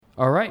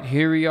All right,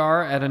 here we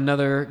are at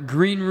another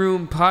Green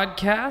Room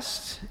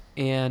podcast,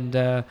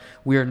 and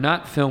we are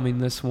not filming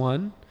this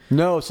one.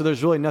 No, so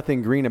there's really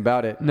nothing green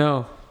about it.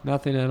 No,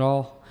 nothing at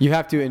all. You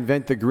have to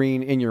invent the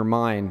green in your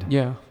mind.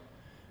 Yeah.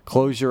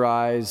 Close your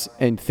eyes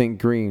and think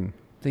green.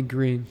 Think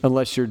green.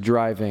 Unless you're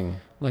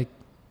driving. Like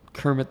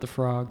Kermit the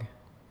Frog.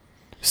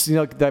 So, you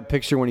know that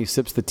picture when he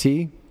sips the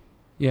tea?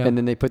 Yeah. And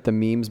then they put the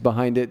memes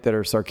behind it that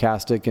are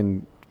sarcastic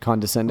and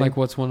condescending? Like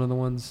what's one of the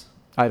ones?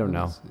 I don't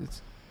know.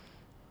 It's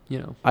you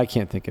know. I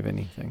can't think of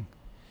anything.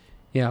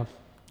 Yeah.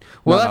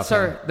 Well,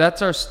 No,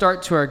 that's our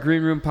start to our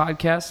Green Room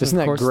podcast. Isn't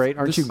that great?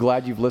 Aren't you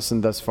glad you've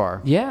listened thus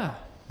far? Yeah.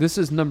 This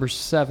is number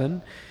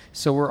 7.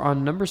 So we're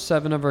on number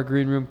 7 of our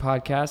Green Room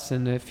podcast.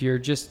 And if you're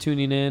just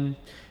tuning in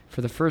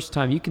for the first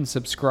time, you can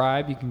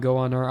subscribe. You can go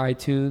on our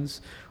iTunes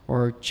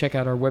or check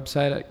out our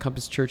website at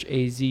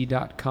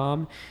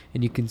compasschurchaz.com.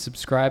 And you can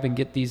subscribe and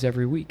get these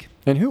every week.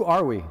 And who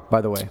are we,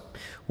 by the way?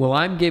 Well,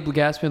 I'm Gabe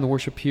Legaspi. I'm the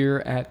worship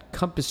here at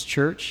Compass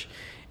Church.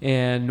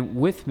 And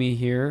with me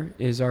here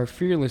is our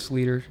fearless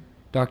leader,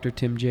 Dr.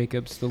 Tim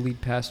Jacobs, the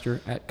lead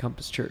pastor at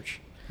Compass Church.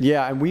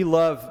 Yeah, and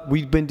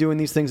we've been doing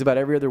these things about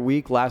every other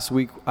week. Last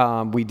week,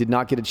 we did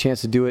not get a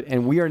chance to do it.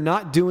 And we're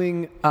not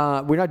doing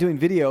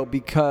video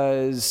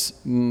because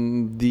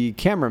the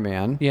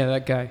cameraman. Yeah,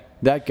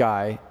 that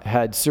guy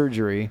had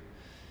surgery,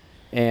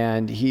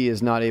 and he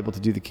is not able to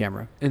do the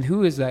camera. And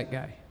who is that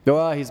guy?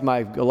 Well, he's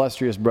my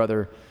illustrious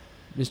brother,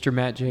 Mr.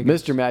 Matt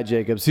Jacobs. Mr. Matt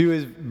Jacobs, who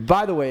is,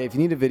 by the way, if you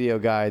need a video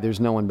guy,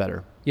 there's no one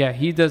better. Yeah,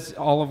 he does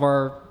all of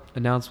our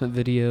announcement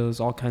videos,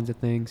 all kinds of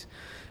things.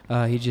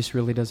 He just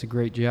really does a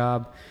great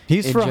job.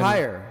 He's for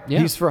hire.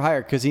 Yeah. He's for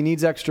hire because he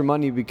needs extra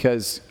money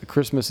because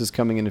Christmas is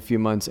coming in a few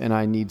months, and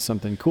I need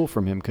something cool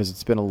from him because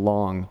it's been a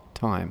long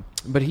time.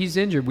 But he's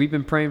injured. We've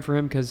been praying for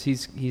him because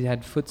he's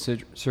had foot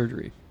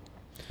surgery.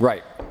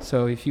 Right.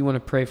 So if you want to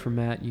pray for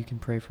Matt, you can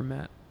pray for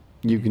Matt.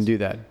 You can do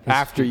that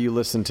after you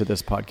listen to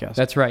this podcast.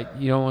 That's right.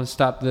 You don't want to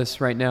stop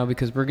this right now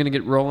because we're going to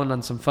get rolling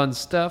on some fun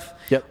stuff.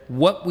 Yep.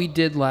 What we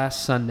did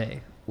last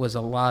Sunday was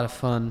a lot of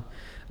fun.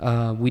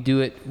 We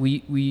do it.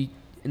 We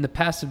in the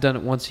past have done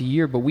it once a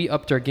year, but we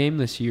upped our game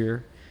this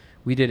year.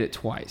 We did it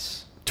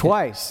twice.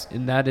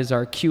 And that is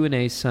our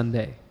Q&A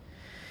Sunday.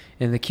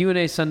 And the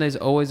Q&A Sunday is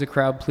always a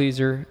crowd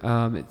pleaser.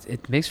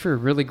 It makes for a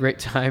really great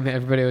time.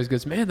 Everybody always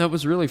goes, man, that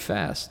was really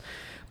fast.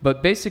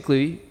 But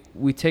basically,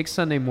 we take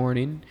Sunday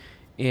morning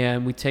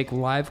and we take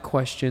live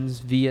questions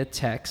via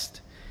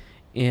text,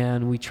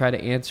 and we try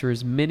to answer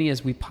as many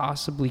as we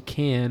possibly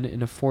can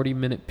in a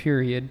 40-minute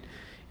period.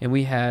 And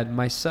we had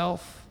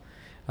myself,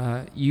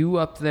 you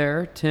up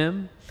there,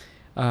 Tim,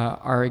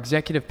 our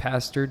executive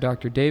pastor,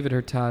 Dr. David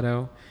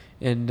Hurtado,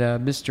 and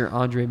Mr.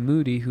 Andre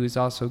Moody, who is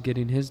also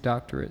getting his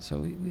doctorate.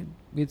 So we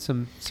had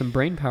some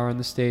brain power on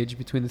the stage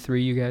between the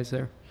three of you guys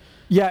there.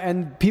 Yeah,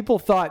 and people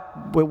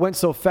thought, it went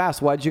so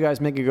fast. Why did you guys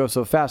make it go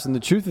so fast? And the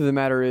truth of the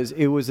matter is,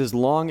 it was as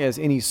long as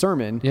any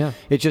sermon. Yeah.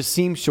 It just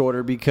seemed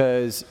shorter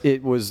because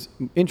it was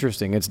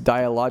interesting. It's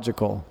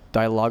dialogical.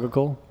 It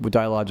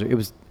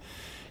was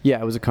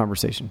a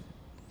conversation.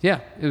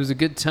 Yeah, it was a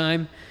good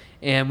time.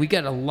 And we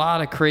got a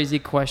lot of crazy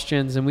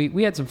questions, and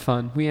we had some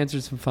fun. We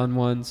answered some fun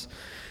ones.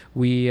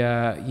 We,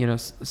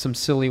 some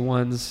silly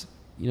ones,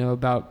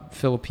 about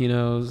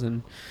Filipinos,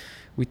 and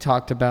we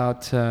talked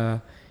about,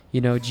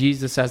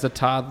 Jesus as a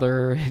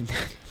toddler.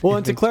 Well,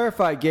 and to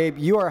clarify, Gabe,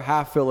 you are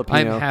half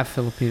Filipino. I'm half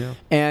Filipino.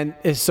 And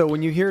so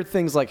when you hear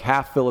things like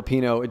half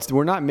Filipino,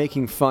 we're not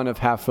making fun of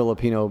half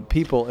Filipino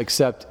people,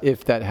 except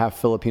if that half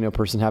Filipino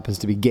person happens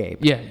to be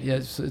Gabe. Yeah,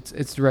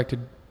 it's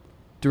directed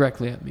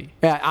directly at me.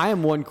 Yeah, I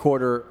am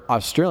 1/4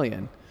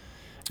 Australian.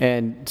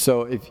 And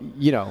so if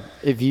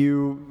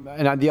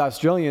the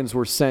Australians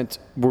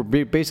were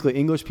basically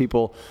English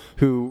people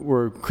who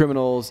were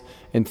criminals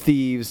and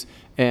thieves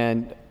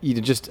and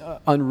just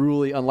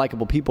unruly,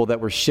 unlikable people that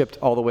were shipped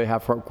all the way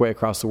halfway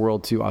across the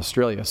world to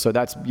Australia. So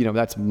that's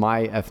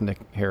my ethnic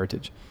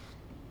heritage.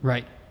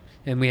 Right.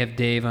 And we have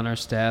Dave on our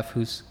staff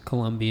who's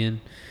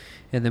Colombian.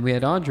 And then we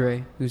had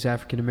Andre who's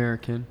African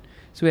American.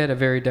 So we had a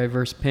very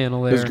diverse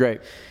panel there. It was great.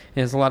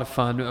 And it's a lot of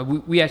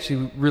fun. We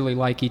actually really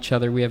like each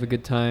other. We have a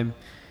good time.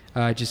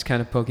 Just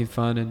kind of poking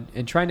fun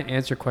and trying to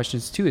answer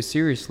questions too as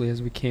seriously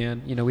as we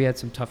can. We had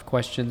some tough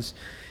questions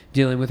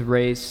dealing with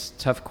race,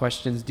 tough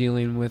questions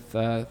dealing with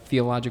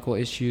theological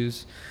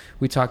issues.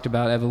 We talked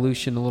about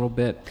evolution a little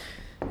bit,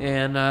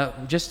 and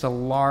just a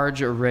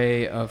large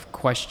array of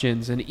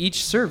questions. And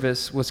each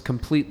service was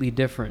completely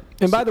different.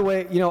 And by the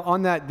way,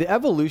 on that, the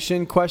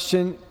evolution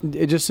question,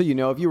 just so you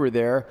know, if you were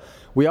there,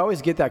 we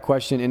always get that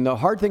question. And the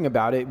hard thing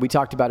about it, we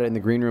talked about it in the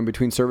green room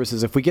between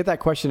services. If we get that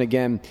question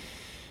again,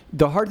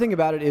 the hard thing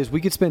about it is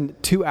we could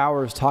spend 2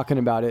 hours talking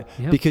about it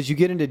because you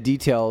get into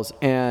details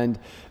and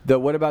the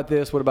what about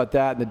this, what about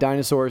that, and the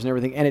dinosaurs and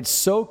everything. And it's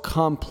so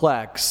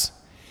complex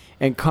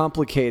and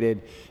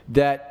complicated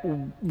that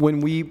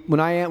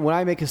when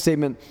I make a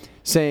statement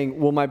saying,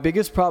 well, my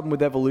biggest problem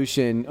with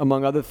evolution,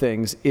 among other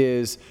things,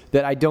 is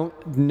that I don't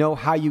know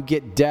how you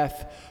get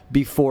death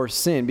before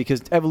sin,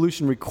 because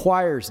evolution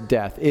requires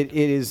death. It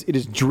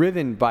is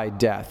driven by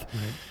death.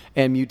 Mm-hmm.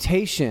 and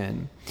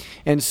mutation.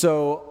 And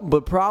so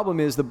the problem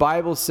is the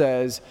Bible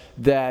says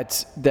that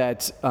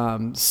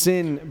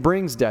sin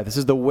brings death. This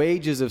is the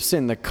wages of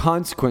sin, the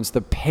consequence,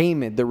 the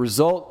payment, the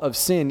result of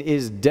sin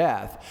is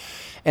death.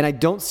 And I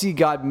don't see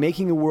God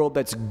making a world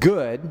that's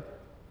good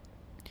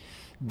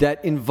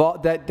that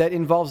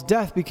involves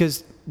death,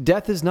 because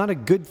death is not a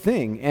good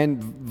thing,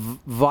 and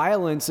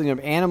violence and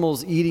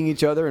animals eating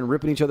each other and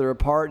ripping each other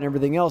apart and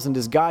everything else. And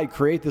does God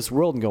create this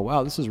world and go,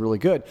 wow, this is really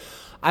good?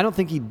 I don't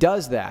think he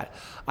does that.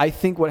 I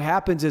think what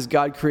happens is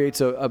God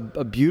creates a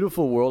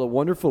beautiful world, a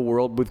wonderful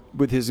world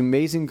with his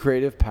amazing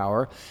creative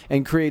power,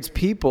 and creates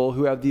people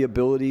who have the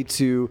ability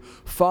to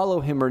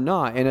follow him or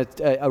not. And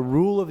a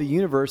rule of the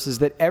universe is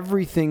that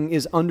everything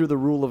is under the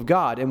rule of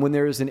God. And when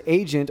there is an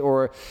agent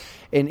or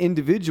an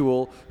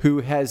individual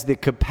who has the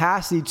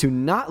capacity to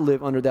not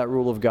live under that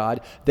rule of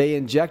God, they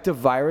inject a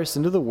virus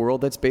into the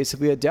world that's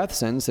basically a death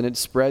sentence, and it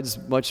spreads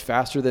much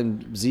faster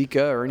than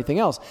Zika or anything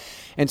else.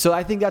 And so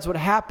I think that's what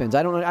happens.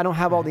 I don't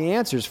have all the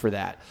answers for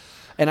that.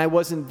 And I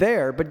wasn't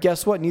there, but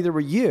guess what? Neither were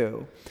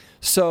you.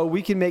 So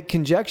we can make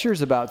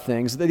conjectures about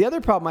things. The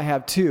other problem I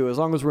have too, as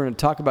long as we're going to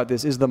talk about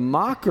this, is the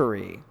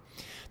mockery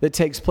that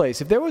takes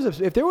place. If there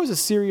was a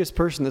serious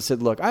person that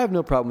said, look, I have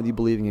no problem with you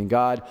believing in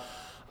God,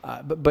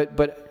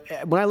 but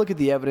when I look at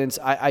the evidence,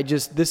 I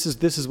just, this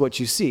is what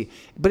you see.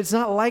 But it's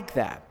not like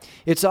that.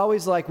 It's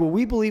always like, well,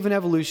 we believe in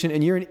evolution,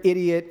 and you're an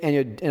idiot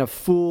and a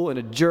fool and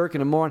a jerk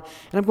and a moron.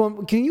 And I'm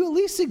going, can you at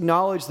least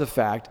acknowledge the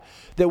fact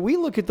that we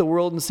look at the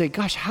world and say,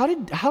 gosh,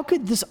 how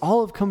could this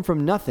all have come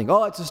from nothing?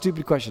 Oh, it's a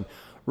stupid question.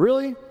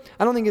 Really?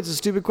 I don't think it's a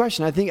stupid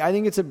question. I think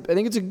it's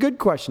a good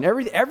question.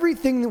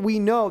 Everything that we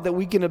know, that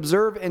we can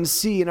observe and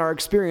see in our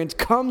experience,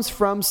 comes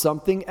from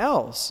something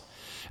else.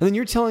 And then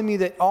you're telling me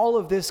that all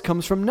of this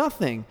comes from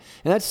nothing.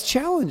 And that's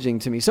challenging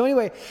to me. So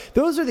anyway,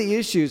 those are the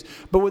issues.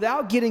 But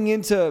without getting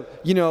into,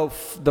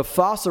 the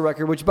fossil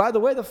record, which, by the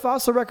way, the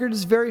fossil record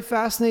is very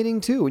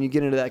fascinating too when you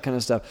get into that kind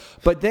of stuff.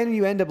 But then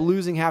you end up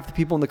losing half the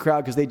people in the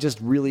crowd because they just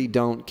really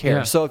don't care.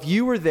 Yeah. So if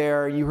you were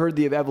there and you heard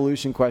the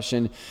evolution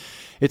question,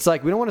 it's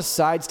like we don't want to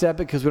sidestep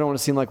it because we don't want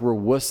to seem like we're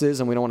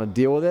wusses and we don't want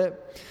to deal with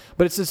it.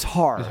 But it's just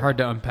hard. It's hard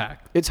to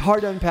unpack. It's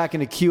hard to unpack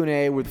in a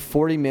Q&A with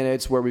 40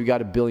 minutes where we've got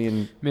a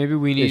billion Maybe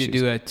we need issues. to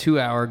do a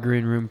 2-hour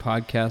green room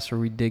podcast where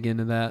we dig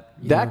into that.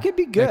 That could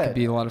be good. That could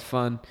be a lot of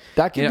fun.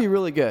 That could be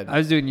really good. I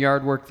was doing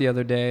yard work the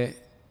other day,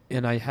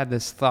 and I had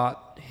this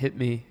thought hit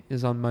me.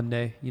 Is on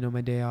Monday,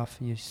 my day off,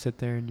 and you sit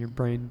there and your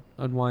brain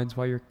unwinds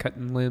while you're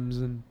cutting limbs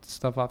and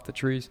stuff off the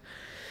trees.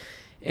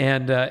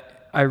 And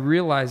I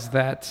realized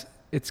that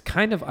it's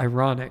kind of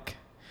ironic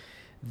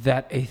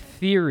that a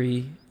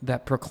theory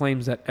that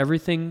proclaims that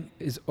everything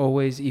is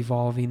always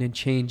evolving and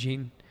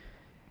changing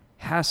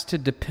has to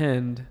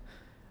depend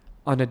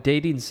on a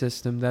dating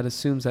system that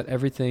assumes that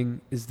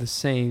everything is the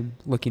same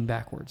looking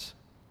backwards.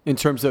 In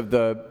terms of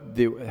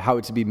the how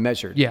it's to be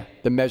measured. Yeah.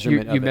 The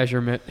measurement of it.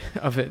 Measurement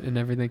of it and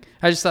everything.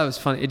 I just thought it was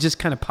funny. It just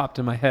kind of popped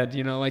in my head,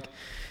 like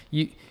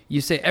you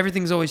say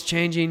everything's always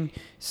changing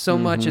so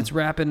much, it's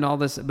rapid and all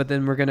this, but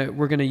then we're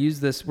gonna use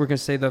this. We're gonna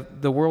say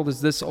the world is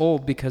this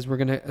old because we're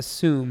gonna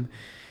assume,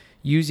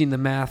 using the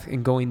math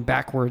and going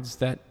backwards,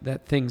 that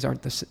things are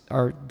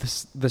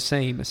the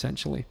same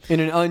essentially. In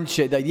an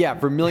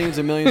for millions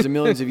and millions and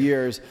millions of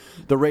years,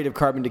 the rate of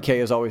carbon decay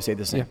has always stayed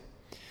the same.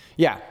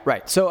 Yeah,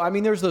 right. So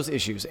there's those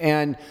issues,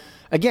 and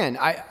again,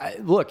 I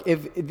look,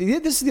 if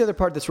this is the other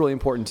part that's really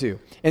important too.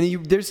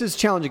 And there's this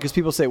challenging because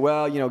people say,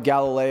 well,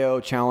 Galileo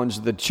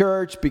challenged the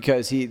church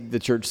because the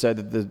church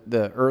said that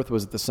the earth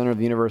was at the center of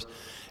the universe.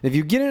 And if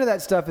you get into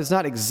that stuff, it's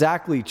not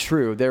exactly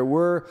true. There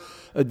were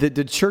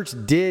the church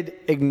did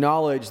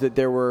acknowledge that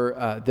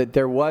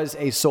there was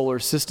a solar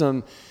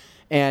system.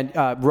 And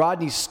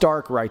Rodney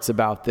Stark writes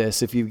about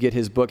this. If you get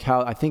his book,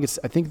 I think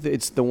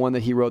it's the one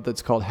that he wrote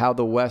that's called How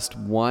the West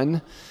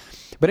Won.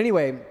 But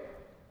anyway,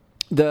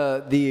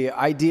 the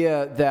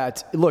idea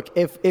that, look,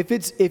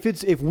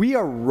 if we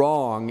are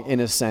wrong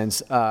in a sense,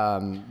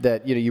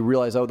 that you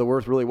realize, the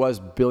earth really was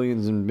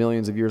billions and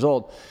millions of years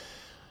old,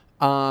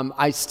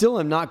 I still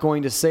am not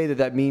going to say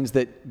that means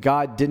that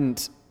God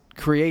didn't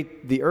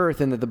create the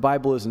earth and that the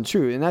Bible isn't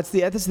true. And that's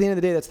the end of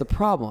the day, that's the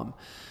problem.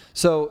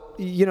 So,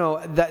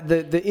 that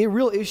the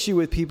real issue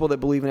with people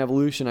that believe in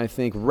evolution, I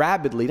think,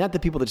 rabidly, not the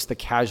people that's the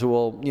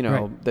casual,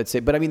 right, that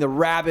say, but I mean the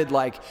rabid,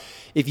 like,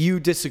 if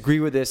you disagree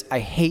with this, I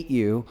hate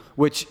you,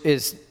 which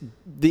is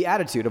the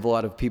attitude of a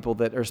lot of people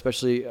that are,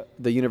 especially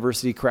the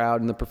university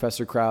crowd and the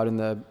professor crowd and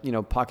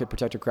the, pocket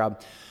protector crowd.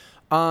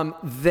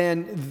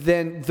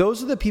 Then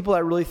those are the people I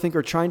really think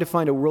are trying to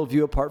find a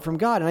worldview apart from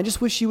God. And I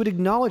just wish you would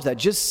acknowledge that.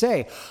 Just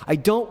say, I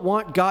don't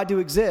want God to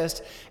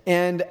exist,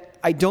 and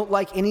I don't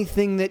like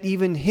anything that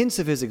even hints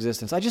of his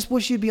existence. I just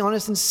wish you'd be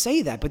honest and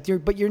say that,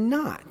 but you're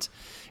not.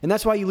 And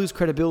that's why you lose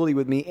credibility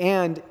with me.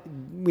 And,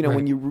 right,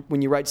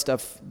 when you write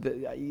stuff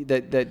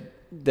that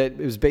that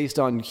is based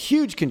on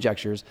huge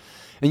conjectures,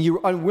 and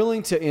you're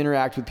unwilling to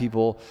interact with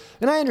people.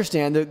 And I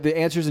understand the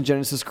Answers in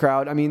Genesis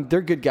crowd. I mean,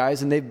 they're good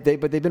guys, and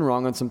but they've been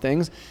wrong on some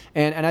things.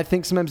 And I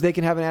think sometimes they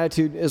can have an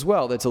attitude as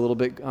well that's a little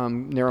bit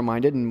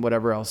narrow-minded and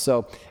whatever else.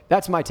 So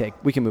that's my take.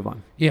 We can move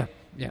on. Yeah.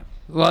 A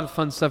lot of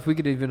fun stuff. We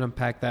could even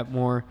unpack that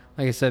more.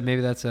 Like I said,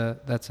 maybe that's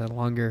a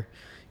longer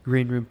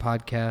Green Room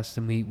podcast,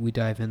 and we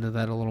dive into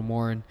that a little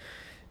more and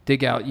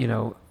dig out,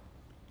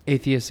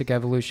 atheistic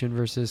evolution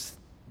versus,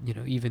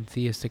 even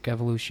theistic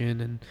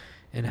evolution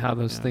and how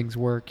those things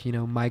work,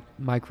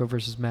 micro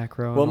versus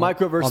macro. Well,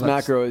 micro versus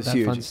macro is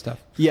huge. Fun stuff.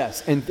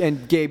 Yes.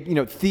 And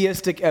Gabe,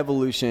 theistic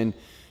evolution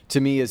to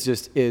me is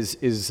just,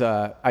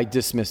 I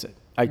dismiss it.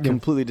 I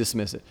completely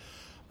dismiss it.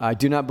 I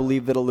do not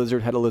believe that a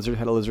lizard had a lizard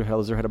had a lizard had a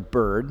lizard had a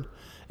bird.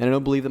 And I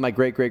don't believe that my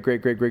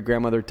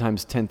great-great-great-great-great-grandmother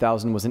times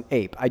 10,000 was an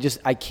ape. I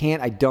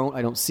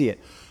don't see it.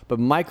 But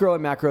micro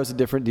and macro is a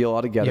different deal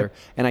altogether. Yep.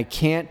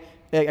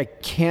 And I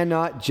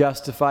cannot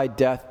justify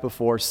death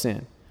before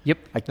sin. Yep.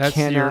 I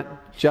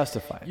cannot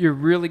justify it. You're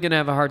really going to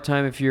have a hard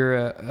time if you're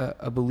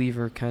a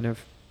believer kind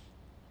of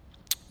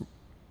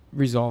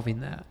resolving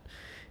that.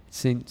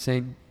 Saying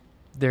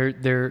you're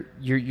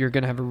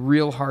going to have a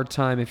real hard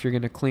time if you're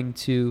going to cling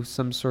to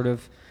some sort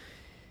of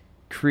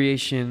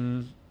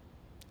creation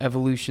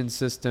evolution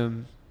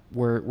system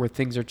where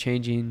things are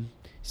changing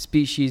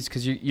species,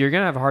 because you're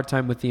going to have a hard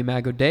time with the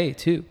Imago Dei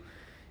too,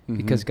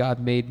 because God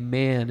made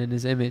man in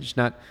his image,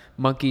 not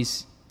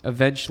monkeys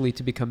eventually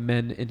to become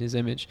men in his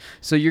image.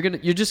 So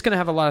you're just going to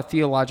have a lot of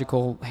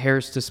theological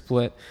hairs to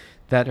split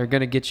that are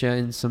going to get you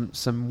in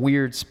some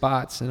weird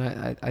spots.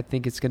 And I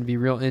think it's going to be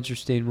real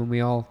interesting when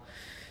we all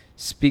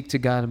speak to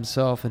God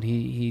himself and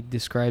he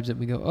describes it and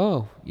we go,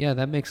 oh yeah,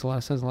 that makes a lot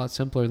of sense, a lot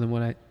simpler than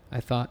what I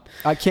thought.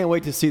 I can't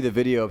wait to see the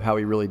video of how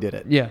he really did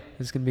it. Yeah,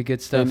 it's going to be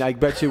good stuff. And I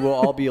bet you we'll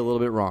all be a little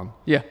bit wrong.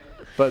 Yeah.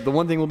 But the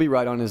one thing we'll be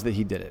right on is that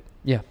he did it.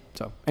 Yeah.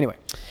 So anyway.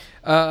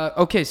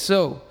 Okay,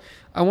 so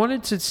I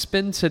wanted to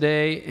spend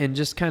today and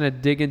just kind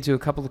of dig into a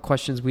couple of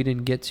questions we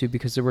didn't get to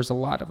because there was a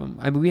lot of them.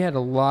 I mean, we had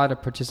a lot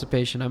of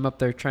participation. I'm up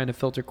there trying to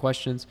filter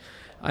questions.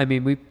 I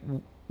mean,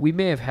 we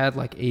may have had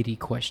like 80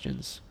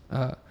 questions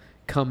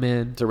come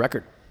in. It's a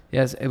record.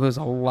 Yes, it was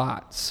a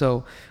lot.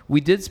 So we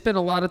did spend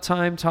a lot of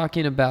time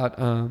talking about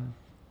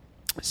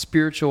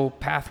spiritual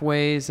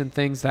pathways and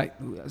things that,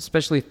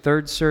 especially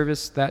third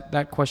service,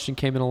 that question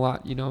came in a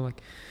lot.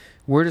 Like,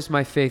 where does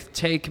my faith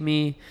take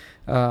me?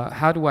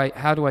 How do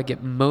I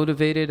get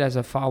motivated as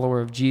a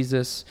follower of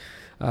Jesus?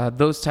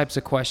 Those types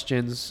of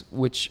questions,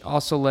 which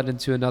also led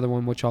into another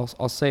one, which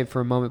I'll save for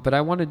a moment. But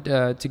I wanted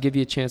to give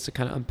you a chance to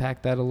kind of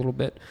unpack that a little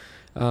bit.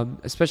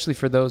 Especially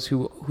for those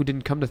who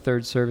didn't come to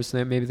third service,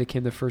 and maybe they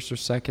came to first or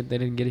second, they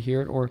didn't get to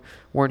hear it or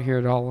weren't here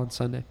at all on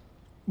Sunday.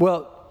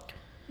 Well,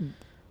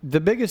 the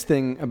biggest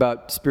thing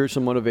about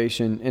spiritual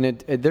motivation,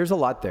 and there's a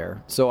lot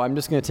there, so I'm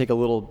just going to take a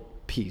little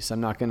piece.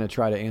 I'm not going to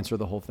try to answer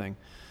the whole thing.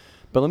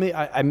 But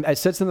I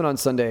said something on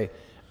Sunday.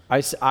 I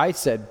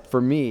said,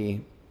 for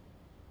me,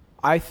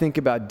 I think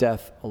about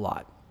death a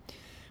lot.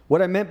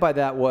 What I meant by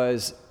that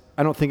was,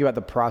 I don't think about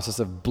the process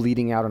of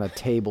bleeding out on a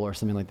table or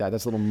something like that.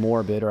 That's a little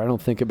morbid. Or I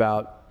don't think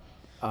about,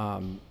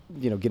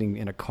 getting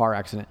in a car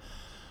accident.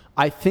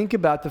 I think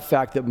about the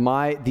fact that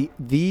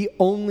the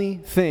only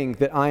thing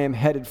that I am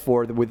headed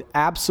for with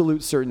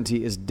absolute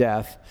certainty is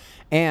death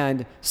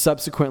and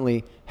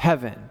subsequently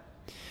heaven.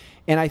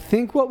 And I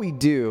think what we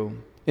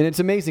do, and it's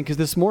amazing because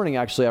this morning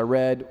actually I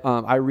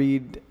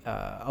read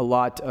a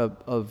lot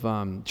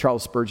of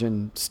Charles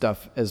Spurgeon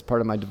stuff as part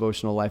of my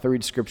devotional life. I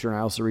read scripture and I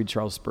also read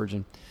Charles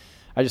Spurgeon.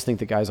 I just think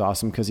the guy's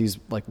awesome because he's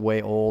like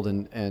way old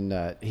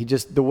and he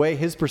just, the way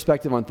his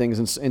perspective on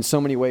things in so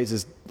many ways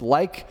is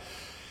like,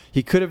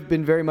 he could have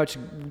been very much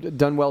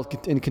done well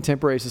in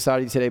contemporary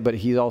society today, but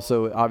he's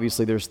also,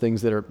 obviously there's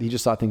things he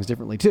just saw things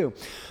differently too.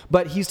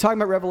 But he's talking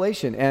about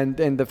Revelation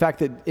and the fact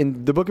that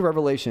in the book of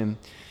Revelation,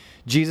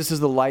 Jesus is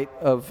the light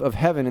of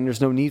heaven and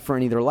there's no need for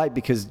any other light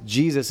because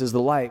Jesus is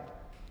the light.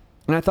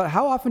 And I thought,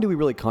 how often do we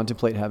really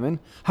contemplate heaven?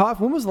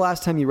 When was the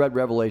last time you read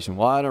Revelation?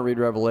 Well, I don't read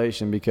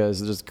Revelation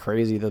because it's just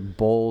crazy, the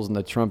bowls and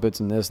the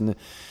trumpets and this and that.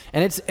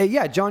 And it's,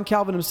 John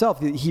Calvin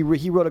himself, he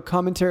wrote a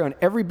commentary on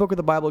every book of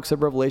the Bible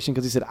except Revelation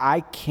because he said,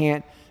 I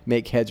can't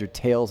make heads or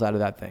tails out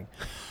of that thing.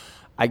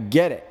 I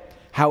get it.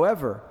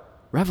 However,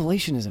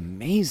 Revelation is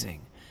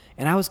amazing.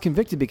 And I was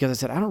convicted because I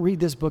said, I don't read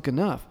this book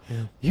enough.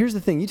 Yeah. Here's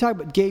the thing.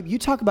 Gabe, you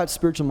talk about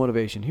spiritual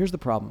motivation. Here's the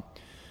problem.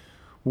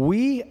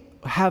 We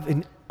have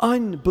an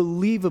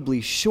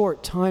unbelievably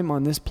short time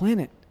on this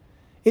planet.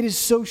 It is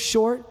so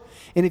short.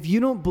 And if you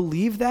don't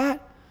believe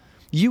that,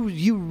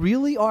 you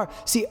really are.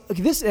 See,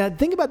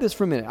 think about this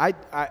for a minute.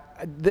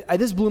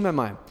 This blew my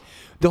mind.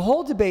 The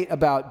whole debate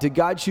about did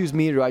God choose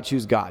me or do I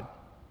choose God?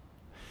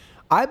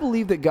 I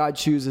believe that God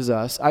chooses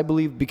us. I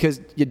believe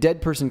because a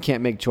dead person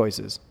can't make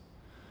choices.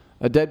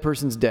 A dead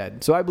person's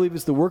dead. So I believe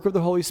it's the work of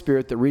the Holy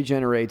Spirit that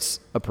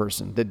regenerates a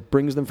person, that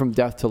brings them from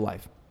death to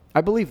life.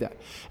 I believe that.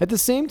 At the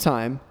same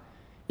time,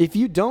 if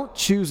you don't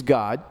choose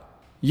God,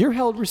 you're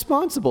held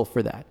responsible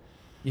for that.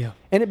 Yeah.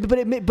 But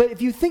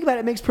if you think about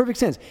it, it makes perfect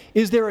sense.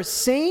 Is there a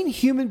sane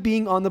human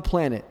being on the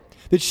planet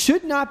that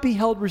should not be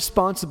held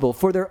responsible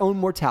for their own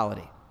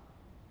mortality?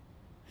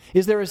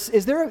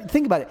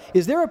 Think about it.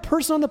 Is there a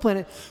person on the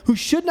planet who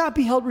should not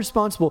be held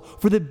responsible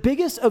for the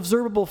biggest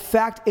observable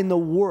fact in the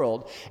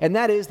world, and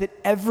that is that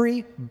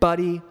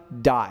everybody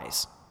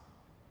dies,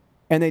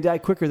 and they die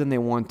quicker than they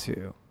want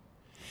to?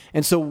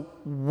 And so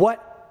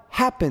what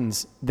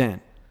happens then?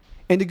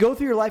 And to go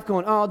through your life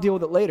going, oh, I'll deal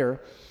with it later.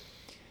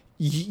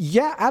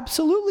 Yeah,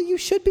 absolutely. You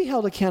should be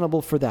held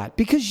accountable for that,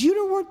 because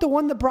you weren't the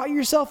one that brought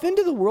yourself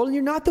into the world, and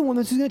you're not the one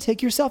that's going to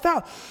take yourself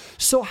out.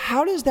 So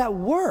how does that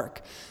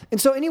work?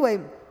 And so anyway,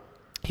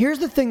 here's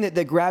the thing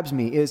that grabs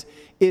me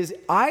is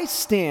I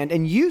stand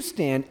and you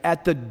stand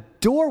at the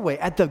doorway,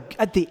 at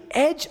the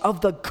edge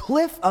of the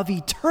cliff of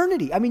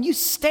eternity. I mean, you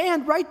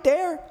stand right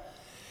there,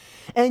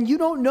 and you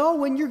don't know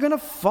when you're going to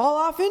fall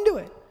off into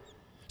it.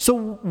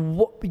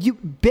 So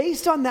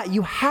based on that,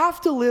 you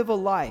have to live a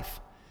life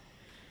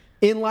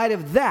in light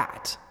of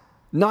that,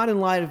 not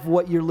in light of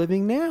what you're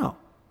living now.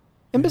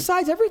 And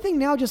besides, everything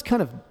now just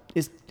kind of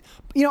is,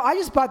 I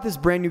just bought this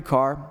brand new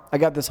car. I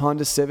got this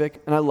Honda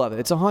Civic, and I love it.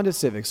 It's a Honda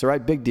Civic, so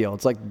right, big deal.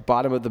 It's like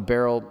bottom of the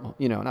barrel,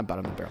 not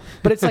bottom of the barrel,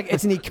 but it's like,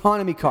 it's an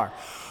economy car.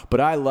 But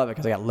I love it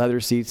because I got leather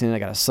seats in it. I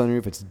got a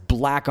sunroof. It's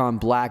black on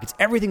black. It's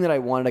everything that I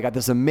wanted. I got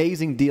this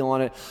amazing deal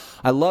on it.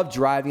 I love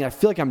driving. I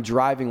feel like I'm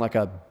driving like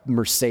a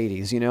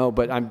Mercedes,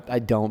 but I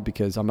don't,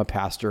 because I'm a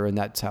pastor, and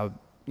that's how,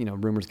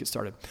 rumors get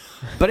started.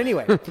 But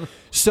anyway,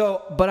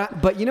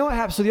 but you know what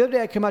happened? So the other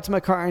day I come out to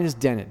my car and it's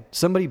dented.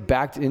 Somebody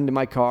backed into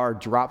my car,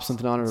 dropped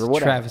something on it, or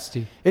whatever.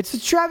 Travesty. It's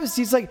a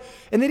travesty. It's like,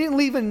 and they didn't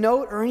leave a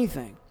note or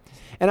anything.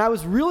 And I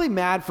was really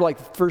mad for like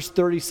the first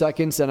 30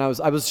 seconds, and I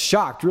was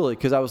shocked, really,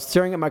 because I was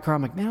staring at my car.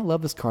 I'm like, man, I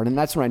love this car. And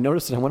that's when I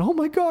noticed it. I went, oh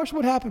my gosh,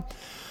 what happened?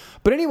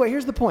 But anyway,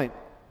 here's the point.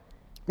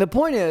 The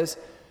point is,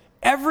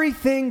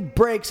 everything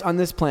breaks on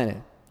this planet.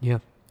 Yeah.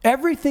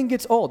 Everything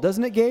gets old,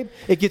 doesn't it, Gabe?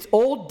 It gets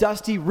old,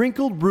 dusty,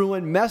 wrinkled,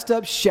 ruined, messed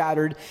up,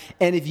 shattered.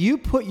 And if you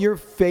put your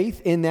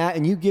faith in that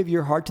and you give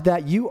your heart to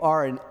that, you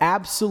are an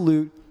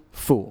absolute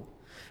fool.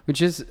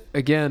 Which is,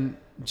 again,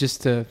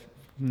 just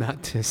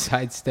not to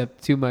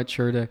sidestep too much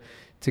or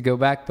to go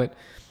back, but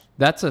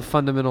that's a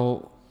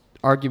fundamental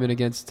argument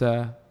against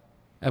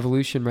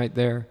evolution right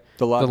there.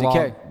 The law of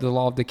decay. The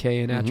law of decay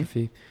and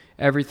atrophy.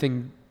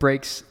 Everything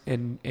breaks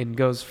and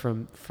goes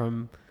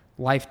from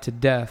life to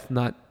death,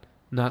 not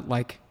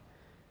like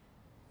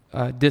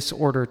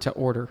disorder to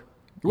order.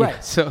 Right. Yeah,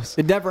 so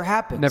it never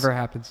happens. Never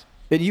happens.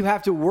 You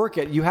have to work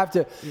it. You have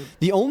to.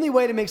 The only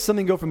way to make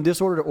something go from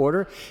disorder to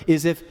order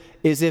is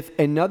if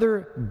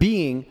another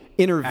being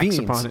intervenes,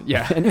 acts upon it.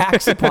 Yeah. And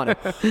acts upon it.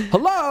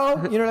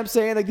 Hello, you know what I'm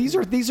saying? Like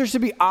these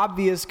should be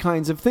obvious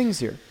kinds of things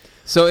here.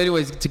 So,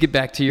 anyways, to get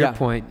back to your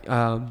point,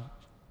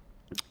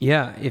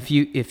 if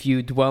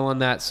you dwell on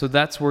that, so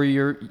that's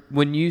where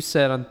when you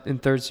said in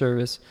third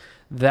service,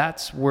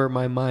 that's where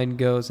my mind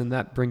goes, and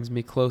that brings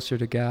me closer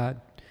to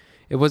God.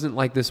 It wasn't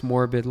like this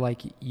morbid,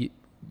 like you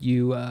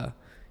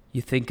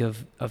think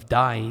of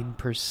dying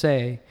per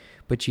se,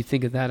 but you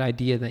think of that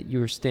idea that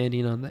you are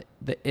standing on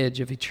the edge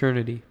of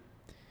eternity.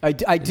 I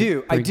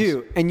do.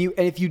 And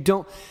if you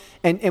don't,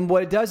 and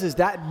what it does is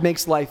that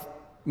makes life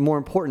more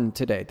important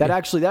today. That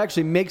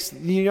actually makes,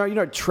 you're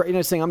not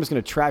saying I'm just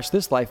going to trash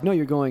this life. No,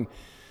 you're going,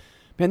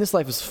 man, this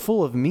life is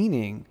full of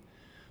meaning,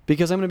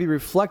 because I'm going to be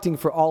reflecting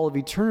for all of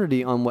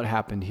eternity on what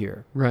happened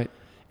here. Right.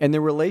 And the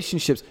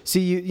relationships.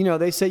 See,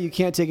 they say you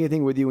can't take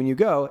anything with you when you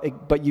go,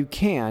 but you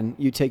can.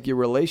 You take your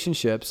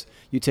relationships,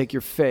 you take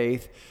your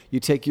faith, you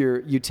take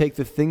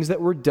the things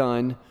that were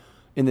done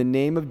in the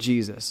name of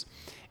Jesus.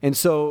 And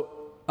so,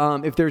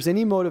 if there's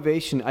any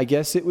motivation, I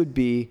guess it would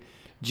be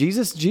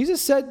Jesus.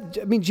 Jesus says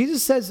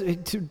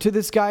to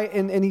this guy,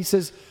 and he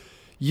says,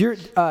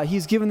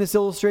 he's given this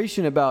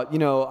illustration about,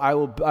 I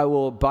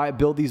will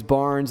build these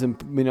barns and,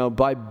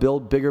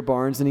 build bigger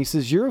barns. And he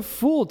says, you're a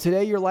fool.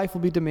 Today your life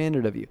will be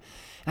demanded of you.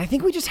 And I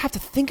think we just have to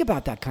think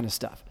about that kind of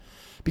stuff,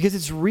 because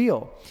it's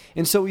real.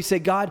 And so we say,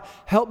 God,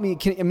 help me.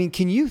 Could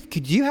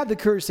you have the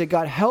courage to say,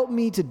 God, help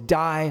me to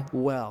die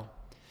well?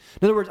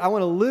 In other words, I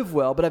want to live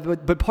well,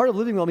 but part of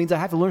living well means I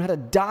have to learn how to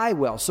die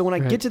well. So when I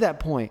get to that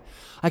point,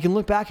 I can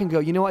look back and go,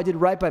 I did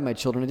right by my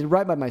children. I did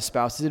right by my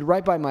spouse. I did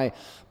right by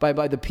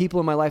by the people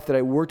in my life that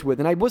I worked with.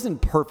 And I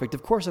wasn't perfect.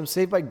 Of course, I'm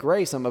saved by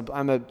grace. I've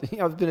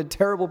been a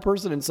terrible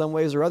person in some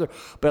ways or other.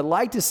 But I'd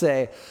like to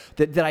say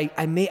that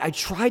I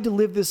tried to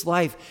live this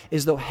life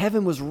as though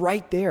heaven was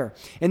right there.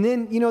 And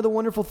then, the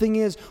wonderful thing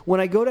is,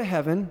 when I go to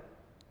heaven,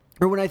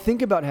 or when I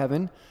think about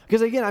heaven,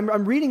 because again,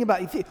 I'm reading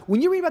about,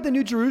 when you read about the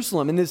New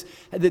Jerusalem and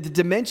the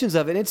dimensions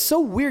of it, it's so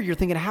weird. You're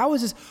thinking, how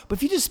is this? But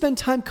if you just spend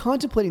time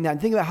contemplating that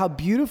and think about how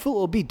beautiful it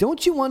will be,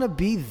 don't you want to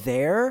be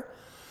there?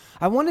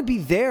 I want to be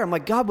there. I'm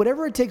like, God,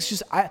 whatever it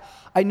takes,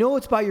 I know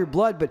it's by your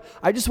blood, but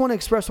I just want to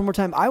express one more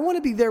time, I want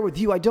to be there with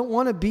you. I don't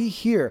want to be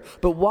here.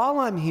 But while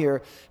I'm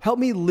here, help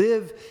me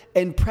live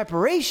in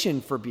preparation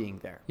for being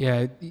there.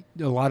 Yeah,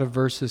 a lot of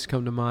verses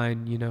come to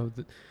mind,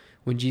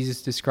 when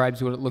Jesus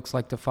describes what it looks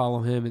like to follow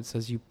him, it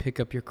says you pick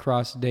up your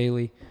cross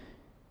daily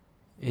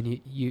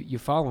and you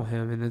follow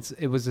him. And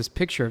it was this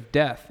picture of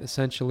death,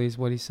 essentially, is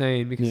what he's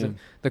saying, because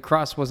the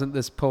cross wasn't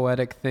this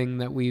poetic thing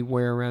that we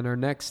wear around our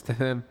necks to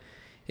him.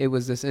 It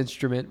was this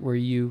instrument where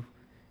you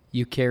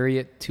carry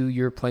it to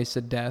your place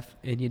of death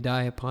and you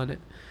die upon it.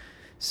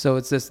 So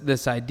it's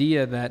this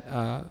idea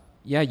that,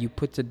 you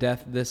put to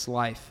death this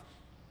life.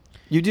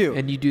 You do.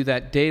 And you do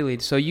that daily.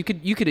 So you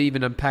could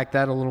even unpack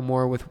that a little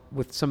more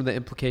with some of the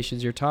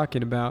implications you're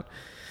talking about.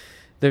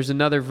 There's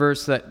another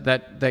verse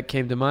that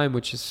came to mind,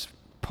 which is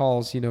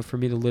Paul's, for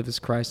me to live as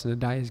Christ and to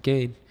die as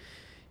gain.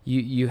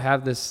 You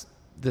have this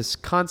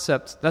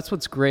concept. That's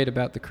what's great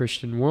about the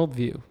Christian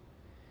worldview,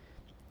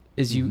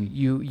 is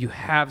you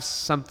have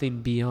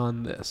something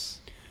beyond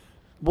this.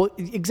 Well,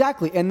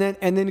 exactly. And then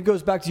it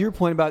goes back to your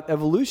point about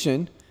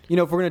evolution. If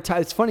we're going to tie,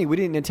 it's funny, we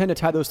didn't intend to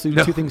tie those two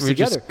things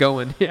together. Just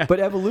going, yeah. But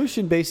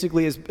evolution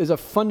basically is a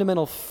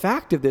fundamental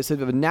fact of this,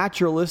 of a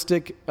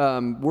naturalistic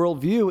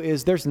worldview,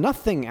 is there's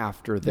nothing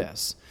after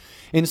this.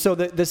 And so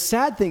the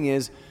sad thing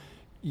is,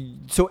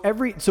 so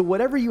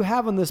whatever you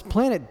have on this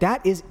planet,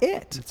 that is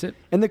it. That's it.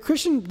 And the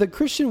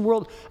Christian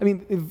world,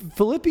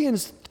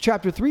 Philippians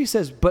chapter 3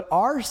 says, but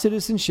our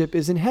citizenship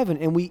is in heaven,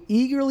 and we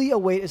eagerly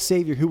await a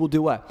Savior who will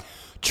do what?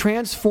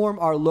 Transform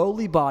our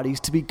lowly bodies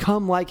to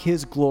become like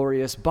his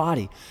glorious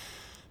body.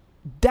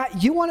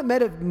 That you want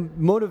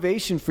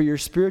motivation for your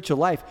spiritual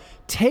life,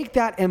 take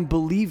that and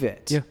believe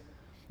it. Yeah.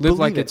 Live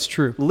like it's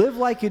true. Live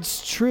like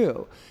it's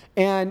true.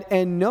 And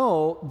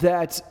know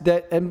that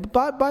and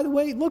by the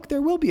way, look,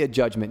 there will be a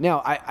judgment.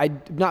 Now, I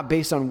not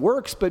based on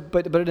works,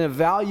 but an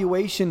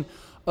evaluation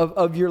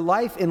of your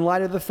life in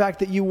light of the fact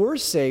that you were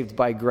saved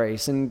by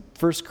grace. And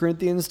 1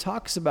 Corinthians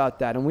talks about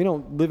that, and we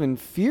don't live in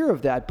fear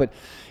of that. But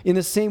in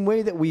the same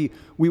way that we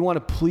want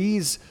to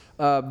please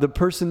the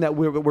person that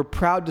we're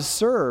proud to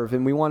serve,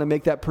 and we want to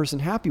make that person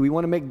happy, we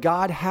want to make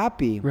God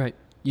happy. Right.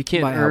 You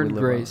can't earn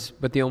grace,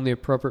 but the only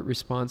appropriate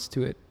response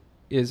to it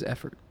is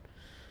effort.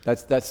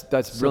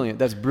 That's brilliant.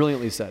 That's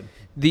brilliantly said.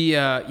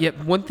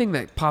 One thing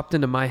that popped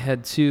into my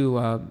head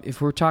too, if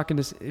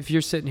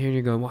you're sitting here and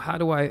you're going, well, how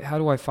do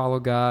I follow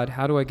God?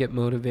 How do I get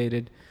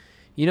motivated?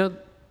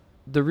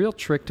 The real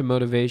trick to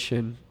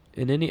motivation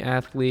in any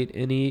athlete,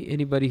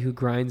 anybody who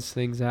grinds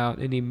things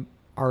out, any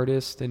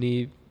artist,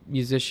 any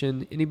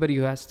musician, anybody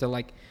who has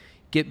to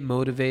get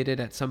motivated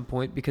at some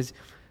point, because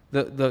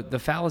the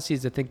fallacy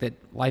is to think that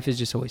life is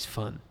just always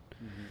fun.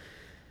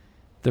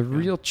 The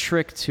real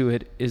trick to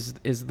it is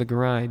the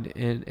grind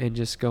and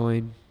just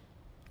going,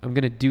 I'm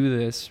going to do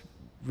this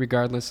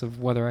regardless of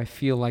whether I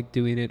feel like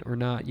doing it or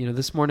not.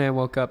 This morning I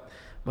woke up,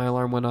 my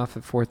alarm went off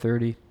at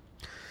 4:30,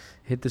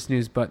 hit the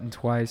snooze button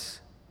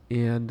twice,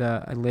 and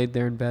I laid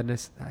there in bed,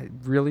 and I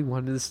really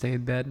wanted to stay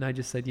in bed, and I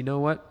just said, you know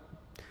what?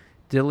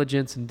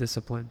 Diligence and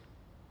discipline.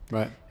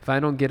 Right. If I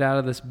don't get out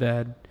of this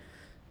bed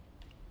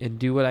and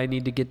do what I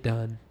need to get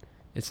done,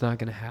 it's not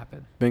going to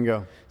happen.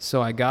 Bingo.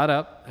 So I got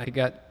up, I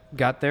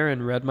got there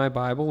and read my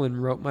Bible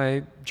and wrote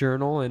my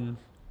journal, and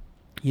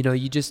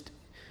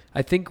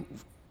I think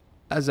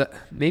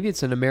maybe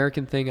it's an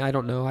American thing, I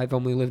don't know, I've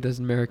only lived as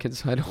an American,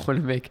 so I don't want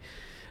to make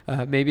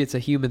maybe it's a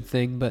human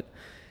thing, but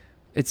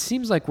it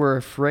seems like we're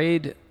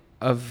afraid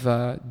of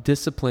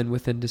discipline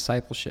within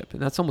discipleship,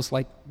 and that's almost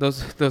like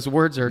those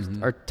words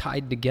are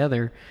tied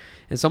together.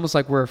 It's almost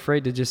like we're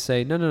afraid to just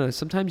say no,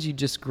 sometimes you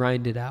just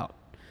grind it out.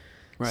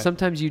 Right.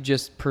 Sometimes you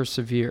just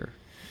persevere.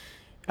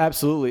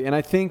 Absolutely. And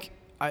I think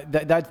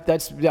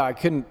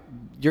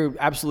you're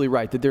absolutely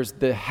right, that there's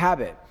the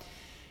habit,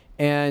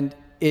 and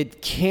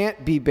it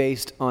can't be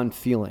based on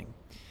feeling.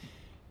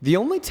 The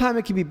only time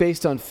it can be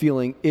based on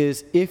feeling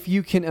is if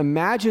you can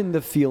imagine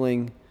the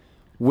feeling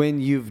when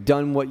you've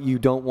done what you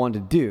don't want to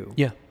do.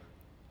 Yeah.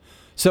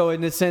 So in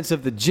the sense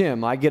of the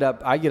gym, I get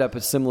up at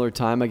a similar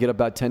time. I get up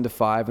about 10 to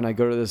 5, and I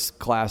go to this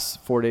class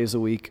 4 days a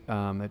week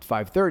at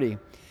 5:30.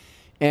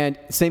 And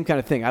same kind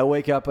of thing. I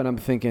wake up and I'm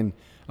thinking,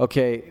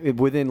 okay,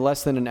 within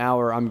less than an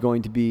hour, I'm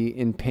going to be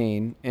in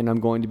pain, and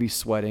I'm going to be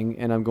sweating,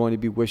 and I'm going to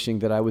be wishing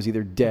that I was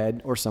either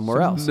dead or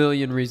somewhere else. A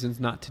million reasons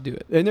not to do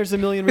it. And there's a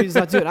million reasons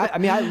not to do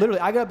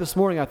it. I got up this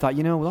morning. I thought,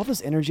 with all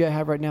this energy I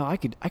have right now, I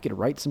could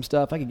write some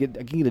stuff. I could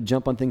get a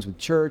jump on things with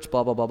church,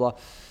 blah, blah, blah, blah.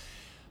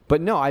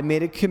 But no, I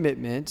made a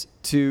commitment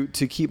to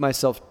keep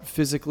myself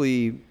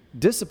physically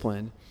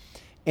disciplined.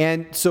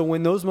 And so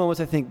when those moments,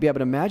 I think,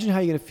 but imagine how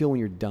you're going to feel when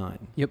you're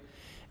done. Yep.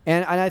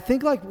 And I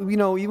think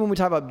even when we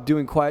talk about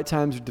doing quiet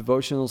times or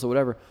devotionals or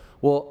whatever,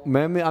 well,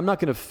 maybe I'm not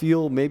going to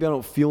feel, maybe I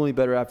don't feel any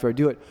better after I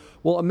do it.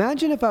 Well,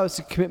 imagine if I was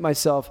to commit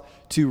myself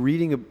to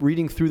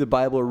reading through the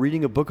Bible or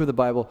reading a book of the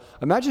Bible.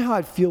 Imagine how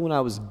I'd feel when I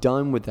was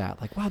done with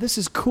that. Like, wow, this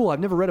is cool. I've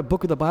never read a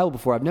book of the Bible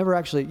before. I've never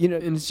actually,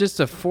 And it's just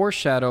a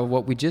foreshadow of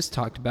what we just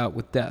talked about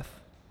with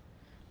death.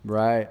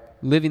 Right.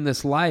 Living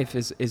this life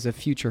is a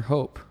future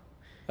hope.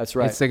 That's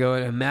right. It's to go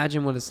and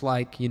imagine what it's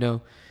like. I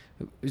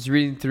was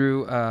reading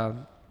through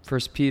 1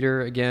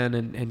 Peter again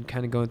and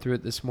kind of going through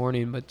it this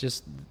morning, but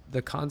just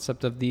the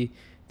concept of the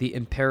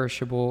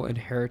imperishable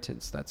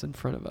inheritance that's in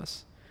front of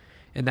us.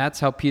 And that's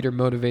how Peter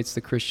motivates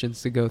the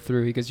Christians to go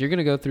through, because you're going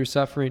to go through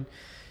suffering,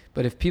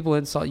 but if people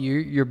insult you,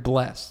 you're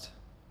blessed.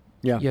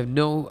 Yeah. You have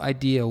no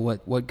idea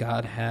what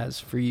God has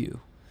for you.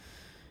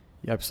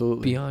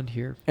 Absolutely. Beyond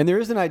here. And there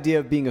is an idea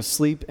of being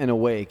asleep and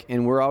awake,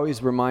 and we're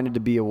always reminded to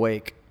be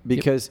awake,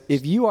 because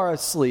if you are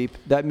asleep,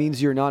 that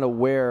means you're not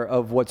aware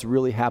of what's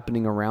really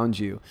happening around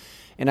you.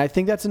 And I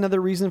think that's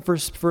another reason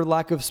for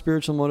lack of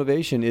spiritual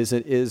motivation is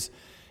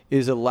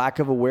a lack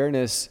of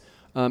awareness.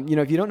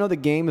 If you don't know the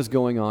game is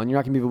going on, you're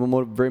not going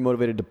to be very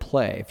motivated to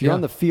play. If you're on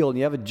the field and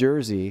you have a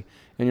jersey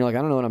and you're like, I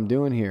don't know what I'm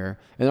doing here,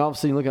 and then all of a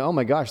sudden you look at, oh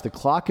my gosh, the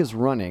clock is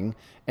running,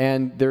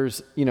 and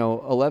there's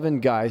 11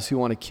 guys who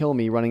want to kill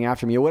me running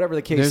after me, or whatever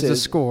the case is. There's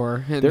the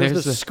score.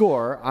 There's the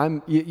score.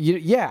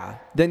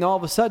 Then all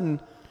of a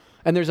sudden,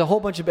 and there's a whole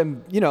bunch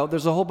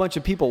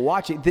of people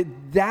watching.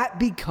 That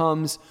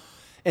becomes,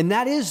 and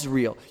that is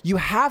real. You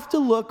have to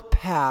look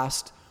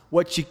past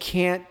what you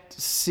can't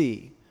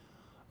see.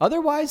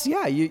 Otherwise,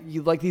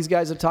 you like these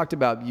guys have talked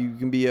about, you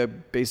can be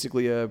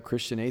basically a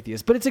Christian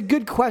atheist. But it's a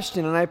good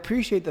question, and I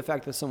appreciate the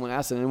fact that someone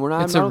asked it. And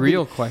it's a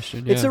real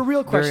question. It's a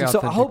real question. So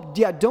I hope,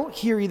 don't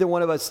hear either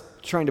one of us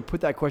trying to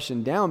put that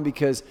question down,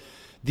 because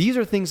these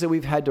are things that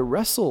we've had to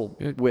wrestle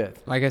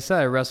with. Like I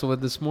said, I wrestled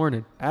with this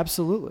morning.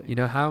 Absolutely.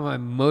 How am I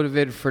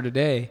motivated for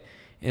today?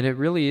 And it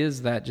really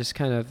is that just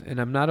kind of,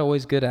 and I'm not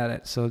always good at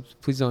it. So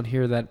please don't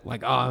hear that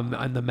like,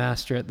 I'm the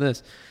master at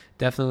this.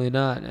 Definitely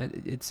not.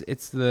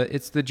 It's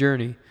the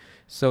journey.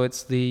 So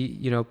it's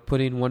the,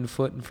 putting one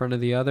foot in front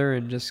of the other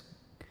and just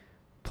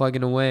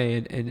plugging away.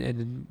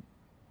 And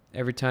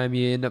every time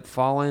you end up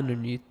falling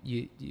and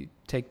you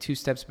take 2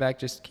 steps back,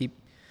 just keep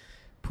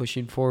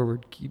pushing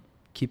forward,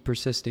 keep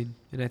persisting.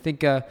 And I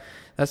think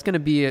that's going to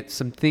be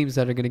some themes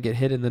that are going to get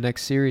hit in the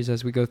next series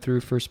as we go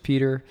through 1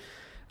 Peter.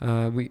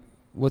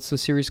 What's the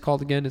series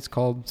called again? It's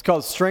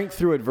called Strength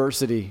Through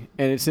Adversity,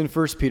 and it's in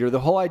 1 Peter. The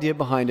whole idea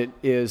behind it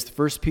is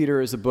 1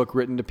 Peter is a book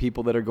written to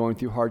people that are going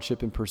through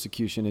hardship and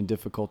persecution and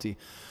difficulty.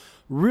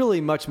 Really